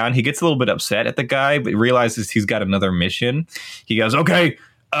stares him down. He gets a little bit upset at the guy, but realizes he's got another mission. He goes, "Okay.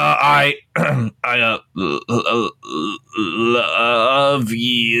 I love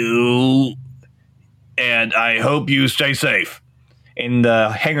you, and I hope you stay safe." And the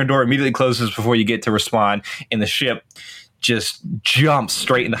hangar door immediately closes before you get to respond, and the ship just jumps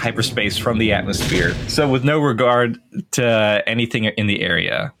straight into hyperspace from the atmosphere. So with no regard to anything in the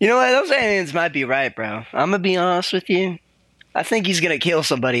area. You know what? Those aliens might be right, bro. I'm going to be honest with you. I think he's going to kill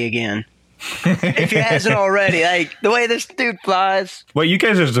somebody again. If he hasn't already. The way this dude flies. Well, you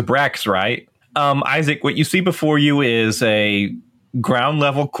guys are Zabraks, right? Isaac, what you see before you is a ground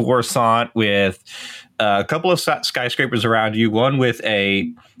level Coruscant with a couple of skyscrapers around you, one with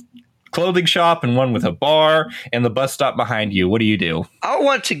a clothing shop and one with a bar, and the bus stop behind you. What do you do? I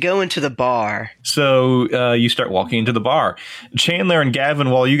want to go into the bar. So you start walking into the bar. Chandler and Gavin,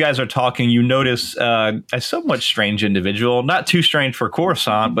 while you guys are talking, you notice a somewhat strange individual. Not too strange for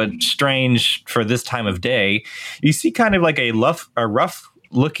Coruscant, but strange for this time of day. You see kind of like a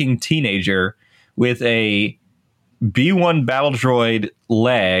rough-looking teenager with a B-1 battle droid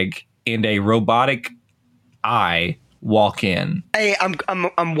leg and a robotic eye walk in. Hey,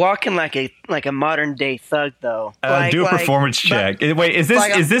 I'm walking like a modern day thug though. Do a performance check. Wait, is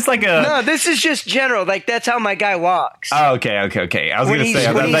this like a? No, this is just general. That's how my guy walks. Oh, okay. I was gonna say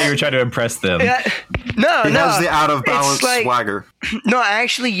I thought you were trying to impress them. No, He has the out of balance swagger. No,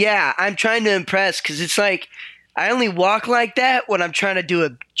 actually, yeah, I'm trying to impress because it's I only walk like that when I'm trying to do a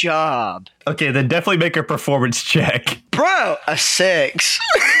job. Okay, then definitely make a performance check, bro. A 6.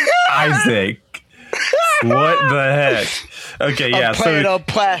 Isaac. What the heck? Okay, yeah. I'm playing on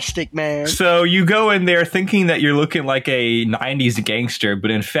plastic, man. So you go in there thinking that you're looking like a 90s gangster,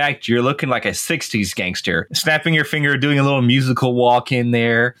 but in fact, you're looking like a 60s gangster. Snapping your finger, doing a little musical walk in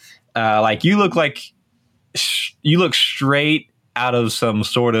there. You look straight out of some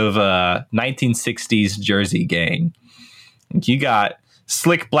sort of 1960s Jersey gang. You got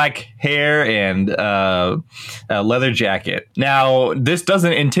slick black hair and a leather jacket. Now, this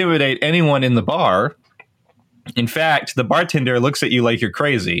doesn't intimidate anyone in the bar. In fact, the bartender looks at you like you're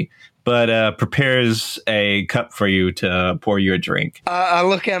crazy, but prepares a cup for you to pour you a drink. I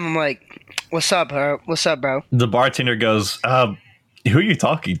look at him, I'm like, "What's up, bro? What's up, bro?" The bartender goes, "Who are you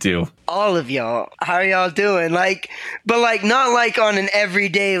talking to?" All of y'all. How are y'all doing? But not on an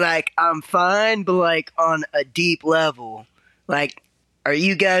everyday, I'm fine, but on a deep level. Are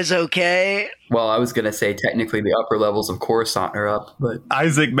you guys okay? Well, I was going to say technically the upper levels of Coruscant are up, but...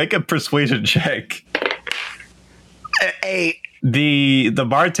 Isaac, make a persuasion check. 8. The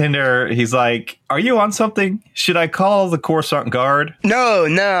bartender, he's like, "Are you on something? Should I call the Coruscant guard?" No,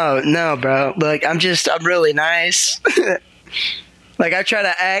 bro. Look, I'm really nice. I try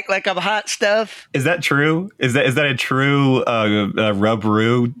to act like I'm hot stuff. Is that true? Is that a true Rub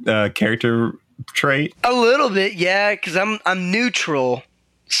Rue character trait? A little bit, yeah, because I'm neutral,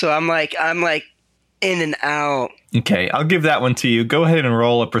 so I'm like in and out. Okay, I'll give that one to you. Go ahead and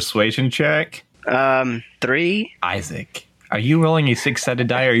roll a persuasion check. 3. Isaac, are you rolling a 6-sided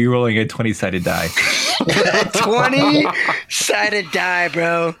die or are you rolling a 20-sided die? 20-sided die,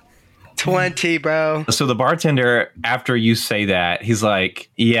 bro. 20, bro. So the bartender, after you say that, he's like,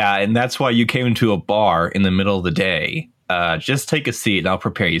 yeah, and that's why you came into a bar in the middle of the day. Just take a seat and I'll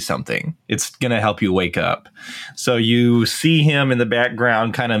prepare you something. It's going to help you wake up. So you see him in the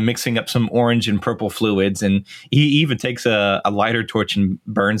background kind of mixing up some orange and purple fluids. And he even takes a lighter torch and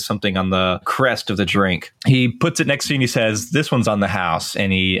burns something on the crest of the drink. He puts it next to you and he says, this one's on the house.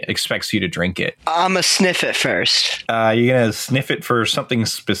 And he expects you to drink it. I'm going to sniff it first. You going to sniff it for something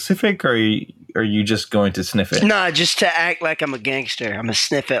specific or are you just going to sniff it? Nah, just to act like I'm a gangster. I'm going to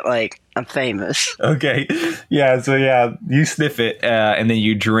sniff it like I'm famous. Okay. Yeah, you sniff it and then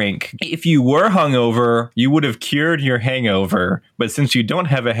you drink. If you were hungover, you would have cured your hangover. But since you don't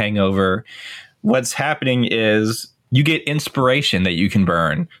have a hangover, what's happening is you get inspiration that you can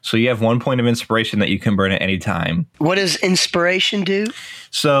burn. So you have 1 point of inspiration that you can burn at any time. What does inspiration do?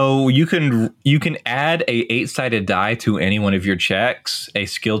 So you can add a 8-sided die to any one of your checks, a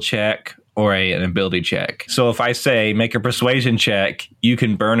skill check, or an ability check. So if I say make a persuasion check, you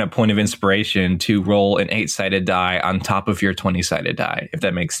can burn a point of inspiration to roll an 8-sided die on top of your 20-sided die, if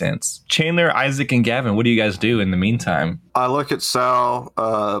that makes sense. Chandler, Isaac, and Gavin, what do you guys do in the meantime? I look at Sal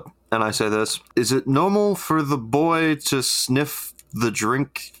and I say this. Is it normal for the boy to sniff the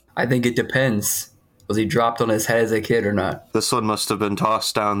drink? I think it depends. Was he dropped on his head as a kid or not? This one must have been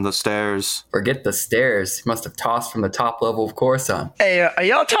tossed down the stairs. Forget the stairs. He must have tossed from the top level of Coruscant. Hey, are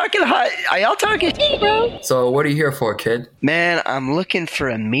y'all talking hot? Are y'all talking tea, bro? So what are you here for, kid? Man, I'm looking for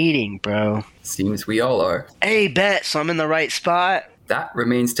a meeting, bro. Seems we all are. Hey, bet, so I'm in the right spot? That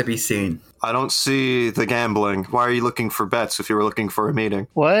remains to be seen. I don't see the gambling. Why are you looking for bets if you were looking for a meeting?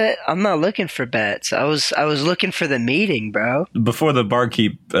 What? I'm not looking for bets. I was looking for the meeting, bro. Before the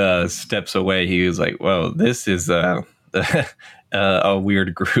barkeep steps away, he was like, whoa, this is a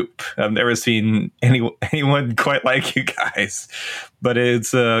weird group. I've never seen anyone quite like you guys, but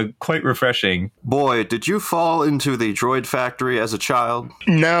it's quite refreshing. Boy, did you fall into the droid factory as a child?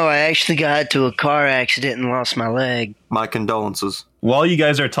 No, I actually got into a car accident and lost my leg. My condolences. While you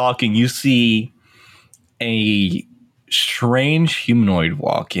guys are talking, you see a strange humanoid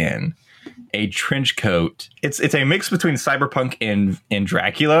walk in. A trench coat. It's a mix between cyberpunk and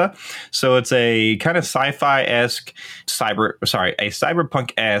Dracula. So it's a kind of sci-fi-esque a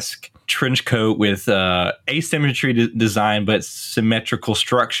cyberpunk-esque trench coat with asymmetry design but symmetrical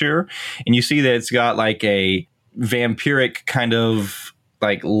structure. And you see that it's got like a vampiric kind of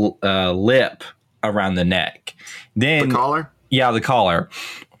like lip around the neck. Then the collar? Yeah, the collar.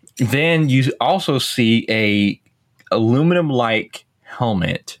 Then you also see a aluminum-like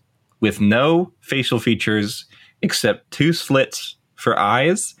helmet with no facial features except 2 slits for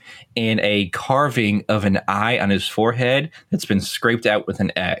eyes and a carving of an eye on his forehead that's been scraped out with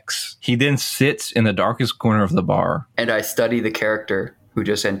an X. He then sits in the darkest corner of the bar. And I study the character who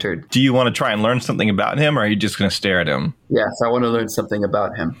just entered. Do you want to try and learn something about him, or are you just going to stare at him? Yes, I want to learn something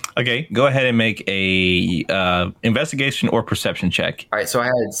about him. Okay, go ahead and make a investigation or perception check. All right, so I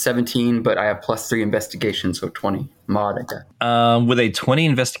had 17, but I have +3 investigation, so 20 mod, I got. With a 20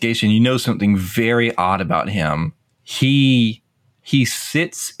 investigation, you know something very odd about him. He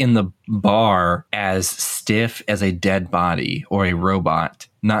sits in the bar as stiff as a dead body or a robot,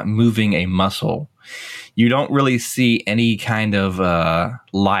 not moving a muscle. You don't really see any kind of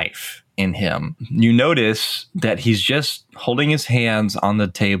life in him. You notice that he's just holding his hands on the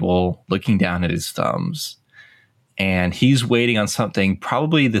table, looking down at his thumbs. And he's waiting on something,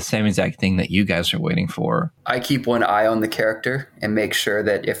 probably the same exact thing that you guys are waiting for. I keep one eye on the character and make sure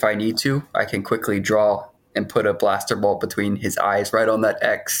that if I need to, I can quickly draw and put a blaster bolt between his eyes right on that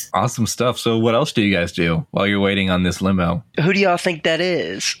X. Awesome stuff. So what else do you guys do while you're waiting on this limo? Who do y'all think that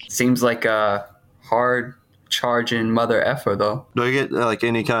is? Seems like a hard charging mother effer, though. Do I get like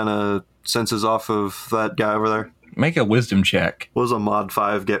any kind of senses off of that guy over there? Make a wisdom check. What does a mod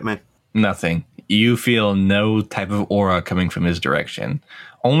 5 get me? Nothing. You feel no type of aura coming from his direction.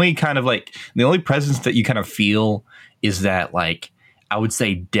 Only kind of like the only presence that you kind of feel is that, like, I would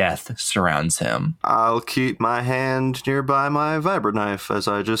say death surrounds him. I'll keep my hand nearby my vibra knife as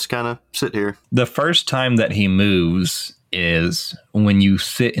I just kind of sit here. The first time that he moves is when you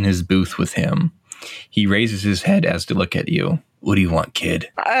sit in his booth with him. He raises his head as to look at you. What do you want, kid?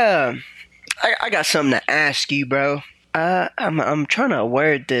 I got something to ask you, bro. I'm trying to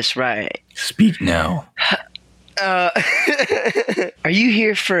word this right. Speak now. Are you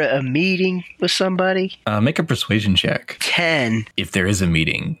here for a meeting with somebody? Make a persuasion check. 10. If there is a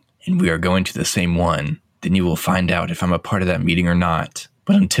meeting and we are going to the same one, then you will find out if I'm a part of that meeting or not.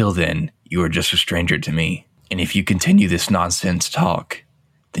 But until then, you are just a stranger to me. And if you continue this nonsense talk,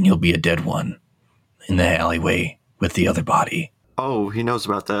 then you'll be a dead one in the alleyway with the other body. Oh, he knows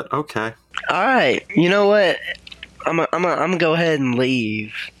about that. Okay. All right. You know what? I'm gonna go ahead and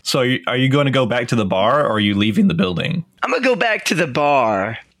leave. So are you going to go back to the bar, or are you leaving the building? I'm gonna go back to the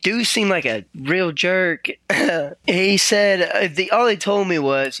bar. Dude seemed like a real jerk. He said, all he told me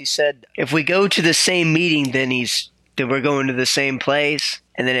was, he said, if we go to the same meeting, then we're going to the same place.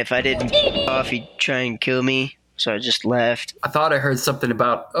 And then if I didn't off, he'd try and kill me. So I just left. I thought I heard something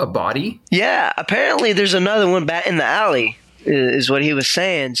about a body. Yeah, apparently there's another one back in the alley, is what he was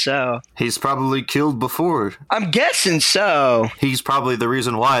saying, so. He's probably killed before. I'm guessing so. He's probably the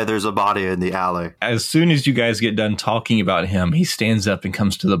reason why there's a body in the alley. As soon as you guys get done talking about him, he stands up and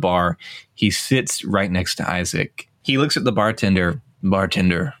comes to the bar. He sits right next to Isaac. He looks at the bartender,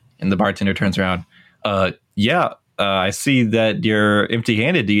 and the bartender turns around. I see that you're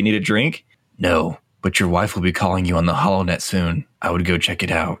empty-handed. Do you need a drink? No, but your wife will be calling you on the HoloNet soon. I would go check it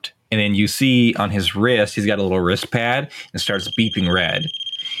out. And then you see on his wrist, he's got a little wrist pad and starts beeping red. And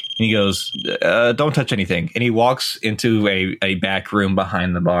he goes, don't touch anything. And he walks into a back room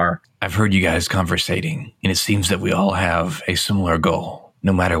behind the bar. I've heard you guys conversating, and it seems that we all have a similar goal.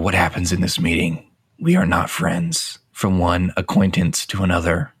 No matter what happens in this meeting, we are not friends. From one acquaintance to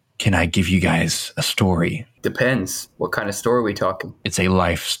another. Can I give you guys a story? Depends. What kind of story are we talking? It's a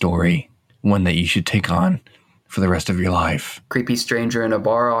life story. One that you should take on for the rest of your life. Creepy stranger in a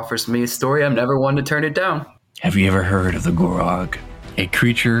bar offers me a story. I'm never one to turn it down. Have you ever heard of the Gorog? A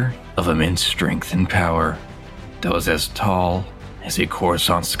creature of immense strength and power that was as tall as a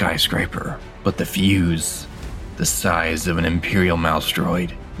Coruscant skyscraper. But the fuse, the size of an Imperial mouse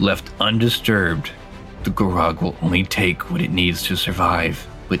droid, left undisturbed, the Gorog will only take what it needs to survive.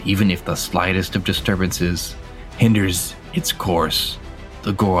 But even if the slightest of disturbances hinders its course,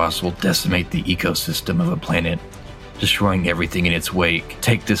 the Goros will decimate the ecosystem of a planet, destroying everything in its wake.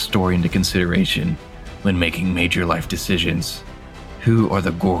 Take this story into consideration when making major life decisions. Who are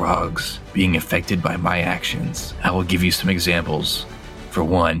the Gorogs being affected by my actions? I will give you some examples. For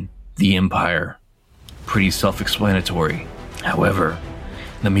one, the Empire. Pretty self-explanatory. However,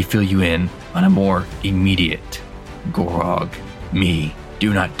 let me fill you in on a more immediate Gorog. Me.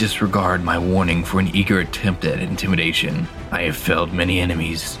 Do not disregard my warning for an eager attempt at intimidation. I have felled many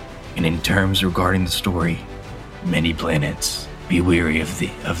enemies, and in terms regarding the story, many planets. Be wary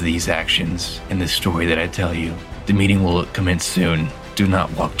of these actions and the story that I tell you. The meeting will commence soon. Do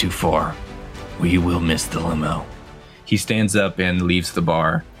not walk too far, or you will miss the limo. He stands up and leaves the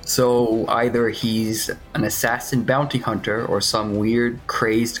bar. So either he's an assassin bounty hunter or some weird,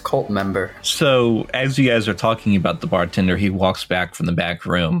 crazed cult member. So as you guys are talking about the bartender, he walks back from the back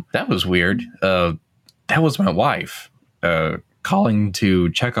room. That was weird. That was my wife calling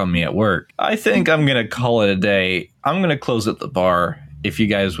to check on me at work. I think I'm going to call it a day. I'm going to close at the bar if you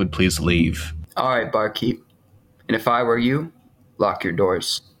guys would please leave. All right, barkeep. And if I were you, lock your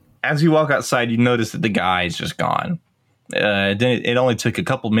doors. As you walk outside, you notice that the guy is just gone. It only took a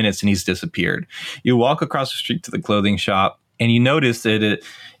couple minutes and he's disappeared. You walk across the street to the clothing shop and you notice that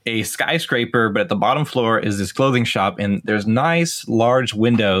a skyscraper, but at the bottom floor is this clothing shop, and there's nice large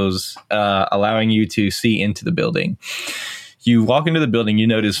windows allowing you to see into the building. You walk into the building, you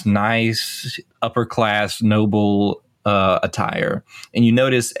notice nice upper class noble attire, and you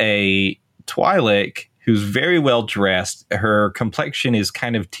notice a Twi'lek who's very well dressed. Her complexion is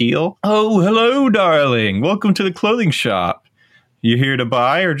kind of teal. Oh, hello, darling. Welcome to the clothing shop. You here to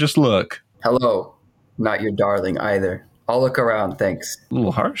buy or just look? Hello. Not your darling either. I'll look around, thanks. A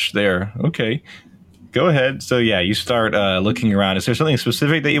little harsh there. Okay. Go ahead. So, yeah, you start looking around. Is there something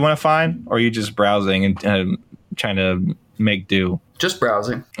specific that you want to find? Or are you just browsing and trying to make do? Just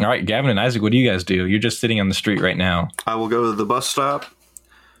browsing. All right, Gavin and Isaac, what do you guys do? You're just sitting on the street right now. I will go to the bus stop,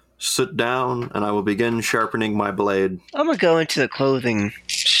 sit down, and I will begin sharpening my blade. I'm gonna go into the clothing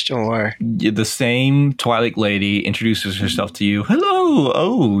store. The same Twi'lek lady introduces herself to you. Hello.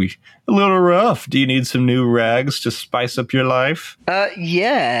 Oh, a little rough. Do you need some new rags to spice up your life?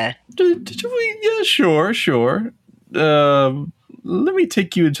 Yeah. Yeah, sure. Let me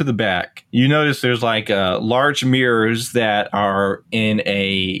take you into the back. You notice there's like large mirrors that are in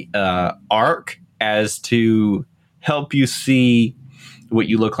a arc as to help you see what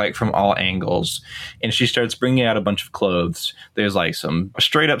you look like from all angles. And she starts bringing out a bunch of clothes. There's like some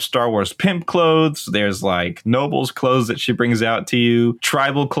straight up Star Wars pimp clothes. There's like nobles clothes that she brings out to you,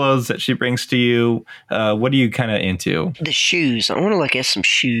 tribal clothes that she brings to you. What are you kind of into? The shoes. I want to look at some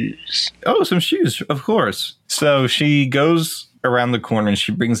shoes. Oh, some shoes, of course. So she goes around the corner and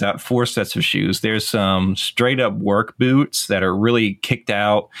she brings out 4 sets of shoes. There's some straight up work boots that are really kicked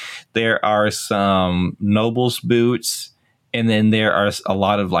out. There are some nobles boots. And then there are a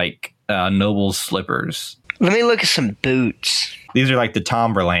lot of like nobles slippers. Let me look at some boots. These are like the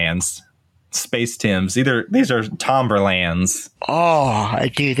Tomberlands. Space Tims. These are Tomberlands. Oh,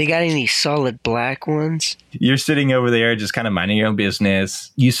 dude, they got any solid black ones? You're sitting over there just kind of minding your own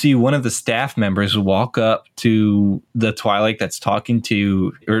business. You see one of the staff members walk up to the Twi'lek that's talking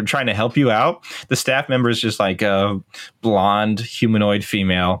to or trying to help you out. The staff member is just like a blonde humanoid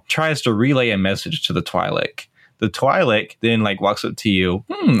female, tries to relay a message to the Twi'lek. The Twi'lek then like walks up to you.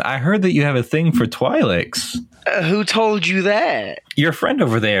 I heard that you have a thing for Twi'leks. Who told you that? Your friend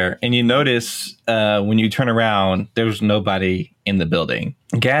over there. And you notice when you turn around, there's nobody in the building.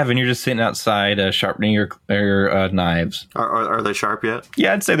 Gavin, you're just sitting outside sharpening your knives. Are they sharp yet?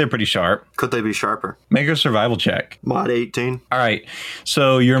 Yeah, I'd say they're pretty sharp. Could they be sharper? Make a survival check. Mod 18. All right.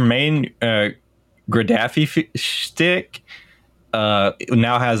 So your main Gradafi stick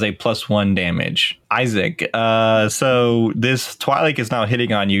now has a +1 damage. Isaac, so this Twi'lek is now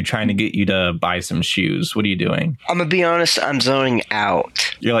hitting on you, trying to get you to buy some shoes. What are you doing? I'm gonna be honest, I'm zoning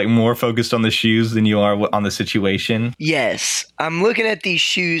out. You're like more focused on the shoes than you are on the situation? Yes, I'm looking at these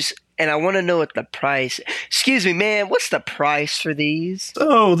shoes and I want to know what the price. Excuse me, man, what's the price for these?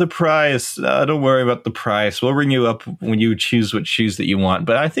 Oh, the price. Don't worry about the price. We'll ring you up when you choose what shoes that you want,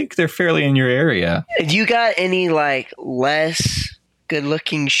 but I think they're fairly in your area. Do you got any like less good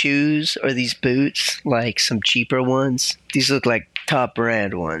looking shoes or these boots, like some cheaper ones? These look like top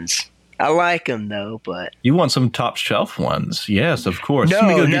brand ones. I like them though, but you want some top shelf ones? Yes, of course. No,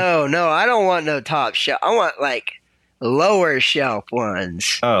 I don't want no top shelf. I want like lower shelf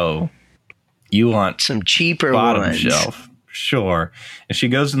ones. Oh, you want some cheaper bottom ones. Shelf? Sure. And she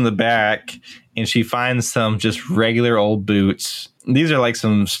goes in the back and she finds some just regular old boots. These are like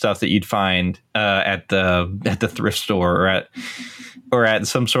some stuff that you'd find at the thrift store or at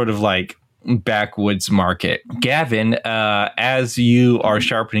some sort of like backwoods market. Gavin, as you are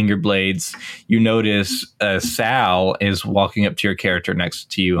sharpening your blades, you notice Sal is walking up to your character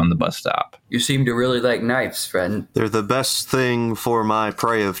next to you on the bus stop. You seem to really like knives, friend. They're the best thing for my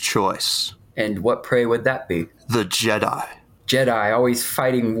prey of choice. And what prey would that be? The Jedi. Jedi, always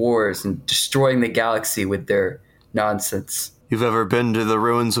fighting wars and destroying the galaxy with their nonsense. You've ever been to the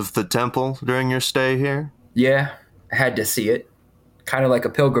ruins of the temple during your stay here? Yeah, I had to see it. Kind of like a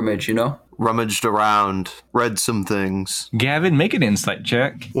pilgrimage, you know? Rummaged around, read some things. Gavin, make an insight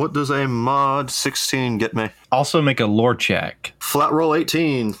check. What does a mod 16 get me? Also make a lore check. Flat roll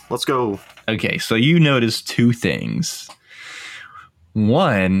 18. Let's go. Okay, so you notice 2 things.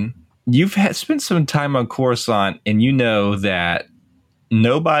 One, you've spent some time on Coruscant, and you know that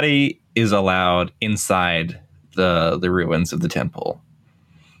nobody is allowed inside the ruins of the temple.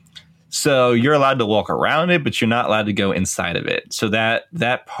 So you're allowed to walk around it, but you're not allowed to go inside of it. So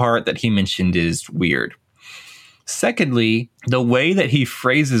that part that he mentioned is weird. Secondly, the way that he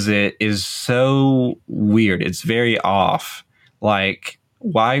phrases it is so weird. It's very off. Like,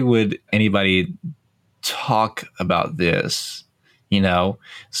 why would anybody talk about this? You know,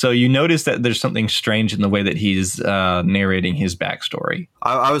 so you notice that there's something strange in the way that he's narrating his backstory.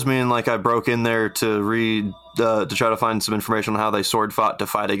 I was meaning like I broke in there to read, to try to find some information on how they sword fought to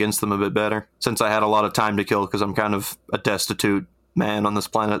fight against them a bit better, since I had a lot of time to kill because I'm kind of a destitute man on this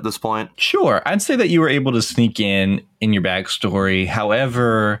planet at this point. Sure. I'd say that you were able to sneak in your backstory.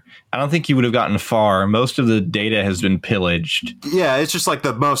 However, I don't think you would have gotten far. Most of the data has been pillaged. Yeah, it's just like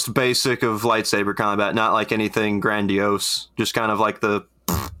the most basic of lightsaber combat, not like anything grandiose, just kind of like the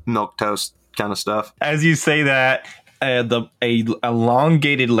milquetoast kind of stuff. As you say that, a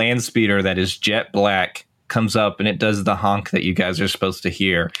elongated land speeder that is jet black comes up and it does the honk that you guys are supposed to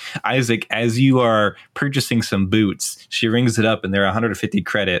hear. Isaac, as you are purchasing some boots, she rings it up and there are 150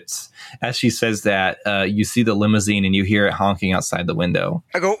 credits. As she says that, you see the limousine and you hear it honking outside the window.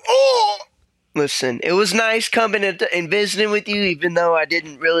 I go, oh! Listen, it was nice coming and visiting with you, even though I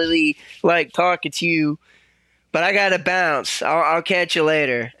didn't really like talking to you. But I gotta bounce. I'll catch you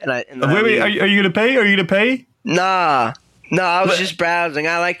later. Wait, are you gonna pay? Are you gonna pay? Nah. No, I was just browsing.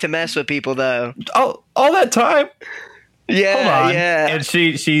 I like to mess with people, though. All that time? Yeah, hold on. yeah. And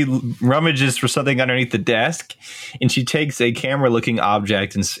she rummages for something underneath the desk, and she takes a camera-looking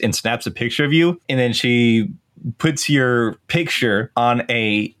object and snaps a picture of you, and then she puts your picture on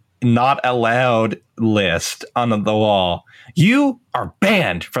a not allowed list on the wall. You are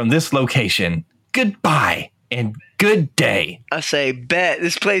banned from this location. Goodbye and good day. I say, bet,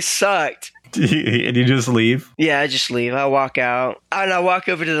 this place sucked. And you just leave? Yeah, I just leave. I walk out. And I walk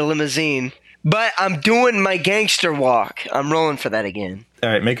over to the limousine. But I'm doing my gangster walk. I'm rolling for that again. All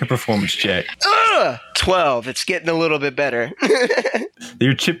right, make a performance check. 12. It's getting a little bit better.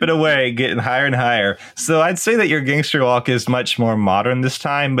 You're chipping away, getting higher and higher. So I'd say that your gangster walk is much more modern this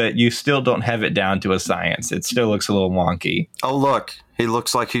time, but you still don't have it down to a science. It still looks a little wonky. Oh, look. He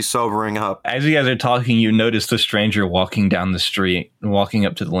looks like he's sobering up. As you guys are talking, you notice the stranger walking down the street, walking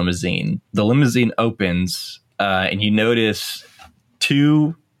up to the limousine. The limousine opens, and you notice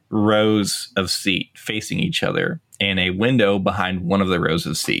 2 rows of seat facing each other and a window behind one of the rows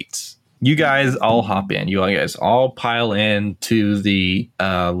of seats. You guys all hop in. You guys all pile into the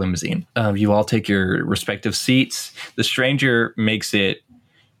limousine. You all take your respective seats. The stranger makes it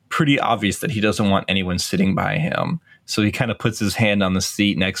pretty obvious that he doesn't want anyone sitting by him. So he kind of puts his hand on the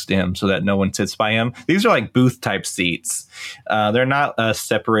seat next to him so that no one sits by him. These are like booth type seats. They're not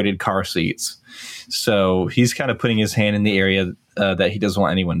separated car seats. So he's kind of putting his hand in the area that he doesn't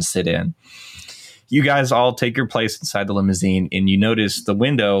want anyone to sit in. You guys all take your place inside the limousine, and you notice the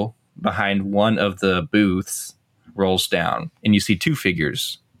window behind one of the booths rolls down, and you see 2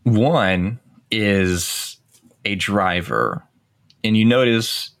 figures. One is a driver, and you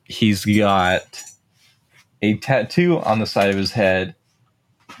notice he's got a tattoo on the side of his head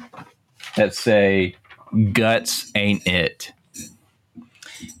that say, "Guts ain't it."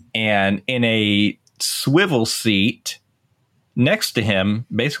 And in a swivel seat next to him,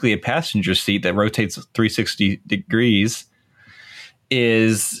 basically a passenger seat that rotates 360 degrees,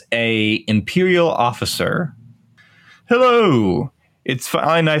 is a Imperial officer. "Hello, it's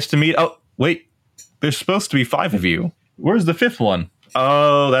finally nice to meet." Oh, wait, there's supposed to be 5 of you. Where's the 5th one?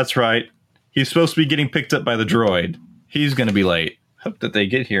 Oh, that's right. He's supposed to be getting picked up by the droid. He's going to be late. Hope that they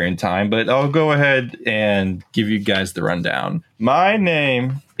get here in time, but I'll go ahead and give you guys the rundown. My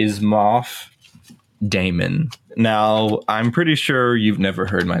name is Moff Damon. Now, I'm pretty sure you've never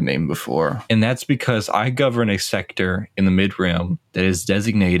heard my name before, and that's because I govern a sector in the Mid-Rim that is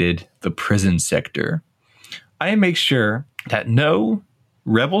designated the prison sector. I make sure that no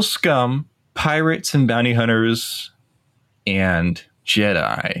rebel scum, pirates and bounty hunters, and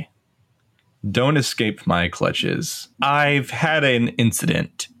Jedi don't escape my clutches. I've had an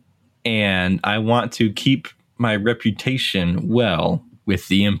incident, and I want to keep my reputation well with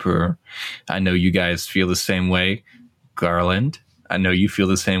the Emperor. I know you guys feel the same way. Garland, I know you feel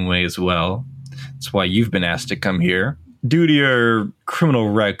the same way as well. That's why you've been asked to come here. Due to your criminal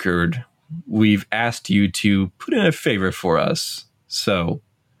record, we've asked you to put in a favor for us. So,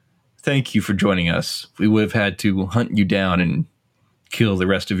 thank you for joining us. We would have had to hunt you down and kill the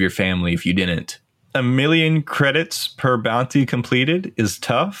rest of your family if you didn't. 1 million credits per bounty completed is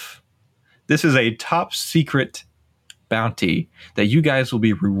tough. This is a top secret bounty that you guys will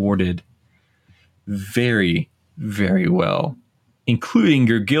be rewarded very, very well, including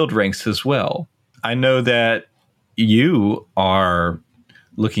your guild ranks as well. I know that you are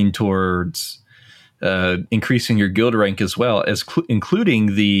looking towards increasing your guild rank as well, as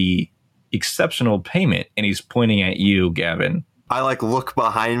including the exceptional payment. And he's pointing at you, Gavin. I look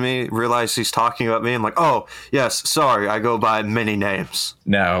behind me, realize he's talking about me. I'm like, oh, yes, sorry, I go by many names.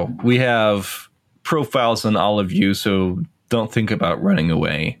 Now, we have profiles on all of you, so don't think about running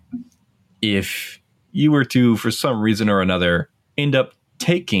away. If you were to, for some reason or another, end up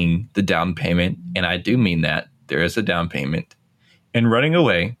taking the down payment, and I do mean that, there is a down payment, and running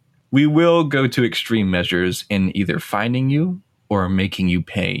away, we will go to extreme measures in either finding you or making you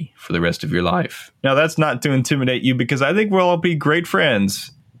pay for the rest of your life. Now, that's not to intimidate you, because I think we'll all be great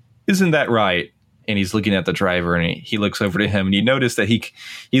friends. Isn't that right? And he's looking at the driver, and he looks over to him, and you notice that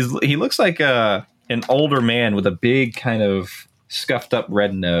he looks like an older man with a big kind of scuffed up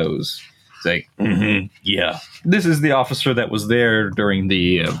red nose. He's like, yeah. This is the officer that was there during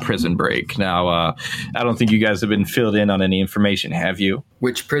the prison break. Now, I don't think you guys have been filled in on any information, have you?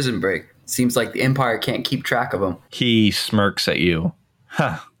 Which prison break? Seems like the Empire can't keep track of them. He smirks at you.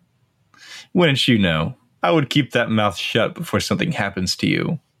 Huh. Wouldn't you know? I would keep that mouth shut before something happens to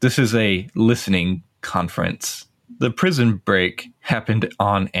you. This is a listening conference. The prison break happened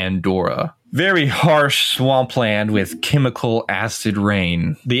on Andorra. Very harsh swampland with chemical acid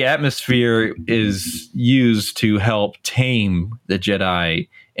rain. The atmosphere is used to help tame the Jedi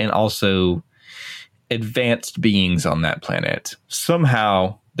and also advanced beings on that planet.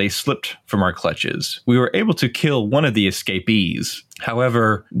 Somehow, they slipped from our clutches. We were able to kill one of the escapees.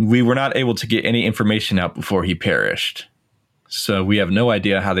 However, we were not able to get any information out before he perished. So we have no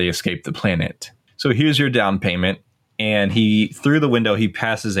idea how they escaped the planet. So here's your down payment. And through the window, he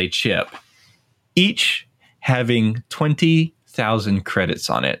passes a chip, each having 20,000 credits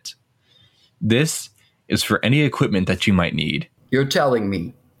on it. This is for any equipment that you might need. You're telling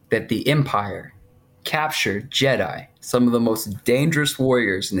me that the Empire captured Jedi, some of the most dangerous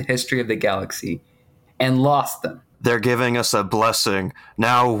warriors in the history of the galaxy, and lost them. They're giving us a blessing.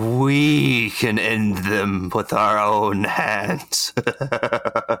 Now we can end them with our own hands.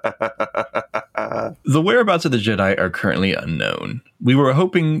 The whereabouts of the Jedi are currently unknown. We were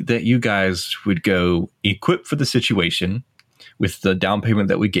hoping that you guys would go equip for the situation with the down payment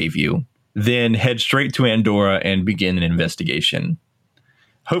that we gave you, then head straight to Andorra and begin an investigation.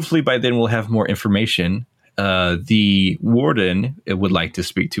 Hopefully by then we'll have more information. The warden would like to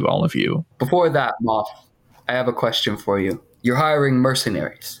speak to all of you. Before that, Moff, I have a question for you. You're hiring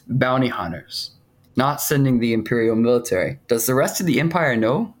mercenaries, bounty hunters, not sending the Imperial military. Does the rest of the Empire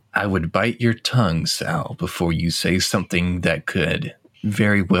know? I would bite your tongue, Sal, before you say something that could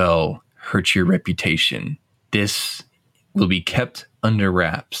very well hurt your reputation. This will be kept under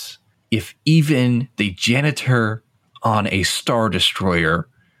wraps. If even the janitor on a Star Destroyer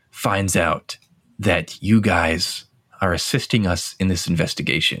finds out that you guys are assisting us in this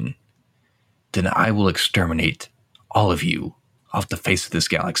investigation, then I will exterminate all of you off the face of this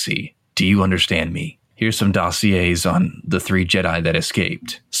galaxy. Do you understand me? Here's some dossiers on the 3 Jedi that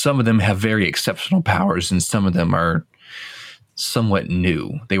escaped. Some of them have very exceptional powers, and some of them are somewhat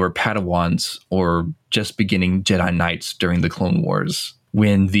new. They were Padawans or just beginning Jedi Knights during the Clone Wars,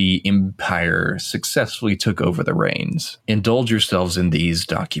 when the Empire successfully took over the reins. Indulge yourselves in these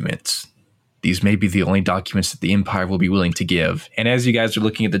documents. These may be the only documents that the Empire will be willing to give. And as you guys are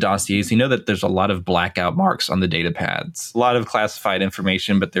looking at the dossiers, you know that there's a lot of blackout marks on the data pads. A lot of classified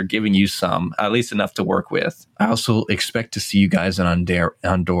information, but they're giving you some, at least enough to work with. I also expect to see you guys in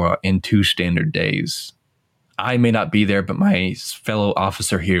Andorra in 2 standard days. I may not be there, but my fellow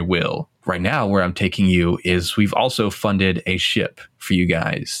officer here will. Right now, where I'm taking you is we've also funded a ship for you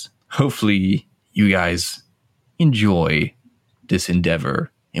guys. Hopefully, you guys enjoy this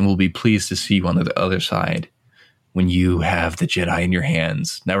endeavor, and we'll be pleased to see you on the other side when you have the Jedi in your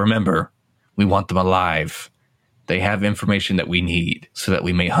hands. Now remember, we want them alive. They have information that we need so that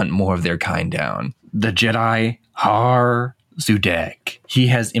we may hunt more of their kind down. The Jedi Har Zudek. He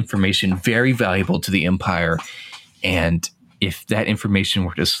has information very valuable to the Empire, and if that information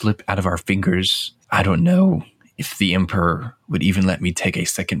were to slip out of our fingers, I don't know if the Emperor would even let me take a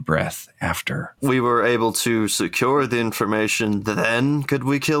second breath after. We were able to secure the information, then could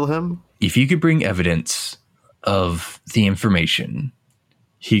we kill him? If you could bring evidence of the information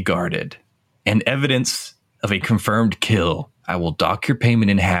he guarded and evidence of a confirmed kill, I will dock your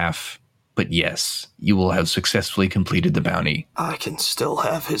payment in half. But yes, you will have successfully completed the bounty. I can still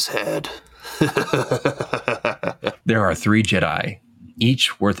have his head. There are 3 Jedi,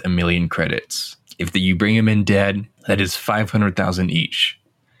 each worth 1 million credits. If you bring him in dead, that is 500,000 each.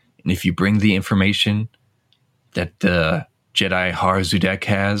 And if you bring the information that the Jedi Har Zudek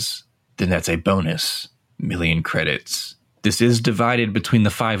has, then that's a bonus 1 million credits. This is divided between the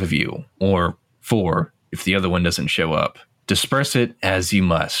 5 of you, or 4 if the other one doesn't show up. Disperse it as you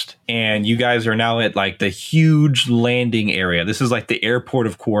must. And you guys are now at like the huge landing area. This is like the airport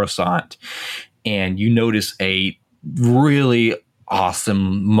of Coruscant. And you notice a really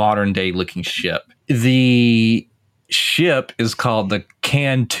awesome modern day looking ship. The ship is called the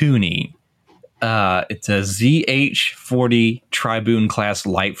Cantuni. It's a ZH-40 Tribune class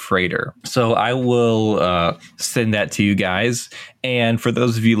light freighter. So I will send that to you guys. And for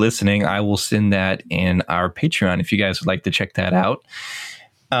those of you listening, I will send that in our Patreon if you guys would like to check that out.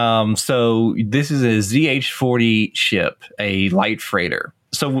 So this is a ZH-40 ship, a light freighter.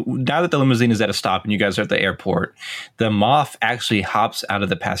 So now that the limousine is at a stop and you guys are at the airport, the Moff actually hops out of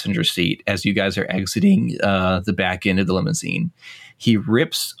the passenger seat as you guys are exiting the back end of the limousine. He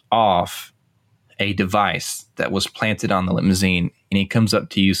rips off a device that was planted on the limousine, and he comes up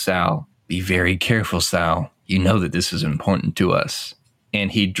to you, Sal. Be very careful, Sal. You know that this is important to us.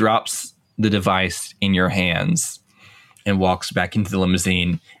 And he drops the device in your hands and walks back into the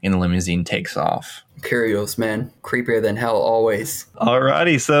limousine, and the limousine takes off. Imperials, man. Creepier than hell, always.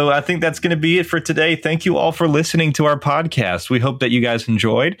 Alrighty, so I think that's going to be it for today. Thank you all for listening to our podcast. We hope that you guys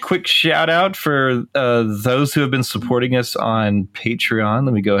enjoyed. Quick shout out for those who have been supporting us on Patreon.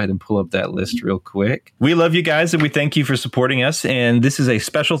 Let me go ahead and pull up that list real quick. We love you guys, and we thank you for supporting us. And this is a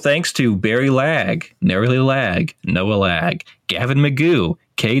special thanks to Barry Lag, Nerily Lag, Noah Lag, Gavin Magoo,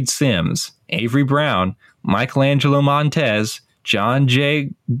 Cade Sims, Avery Brown, Michelangelo Montez, John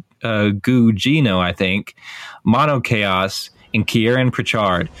J. Gugino, I think, Mono Chaos, and Kieran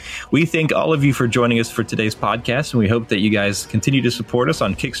Pritchard. We thank all of you for joining us for today's podcast, and we hope that you guys continue to support us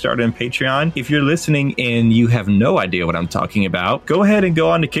on Kickstarter and Patreon. If you're listening and you have no idea what I'm talking about, go ahead and go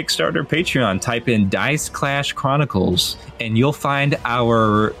on to Kickstarter, Patreon, type in Dice Clash Chronicles, and you'll find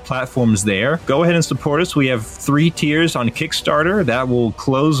our platforms there. Go ahead and support us. We have 3 tiers on Kickstarter. That will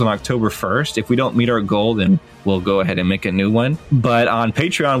close on October 1st. If we don't meet our goal, then we'll go ahead and make a new one. But on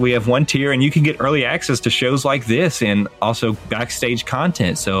Patreon, we have 1 tier, and you can get early access to shows like this and also backstage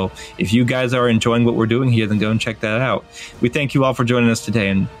content. So if you guys are enjoying what we're doing here, then go and check that out. We thank you all for joining us today,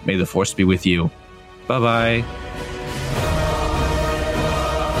 and may the force be with you. Bye-bye.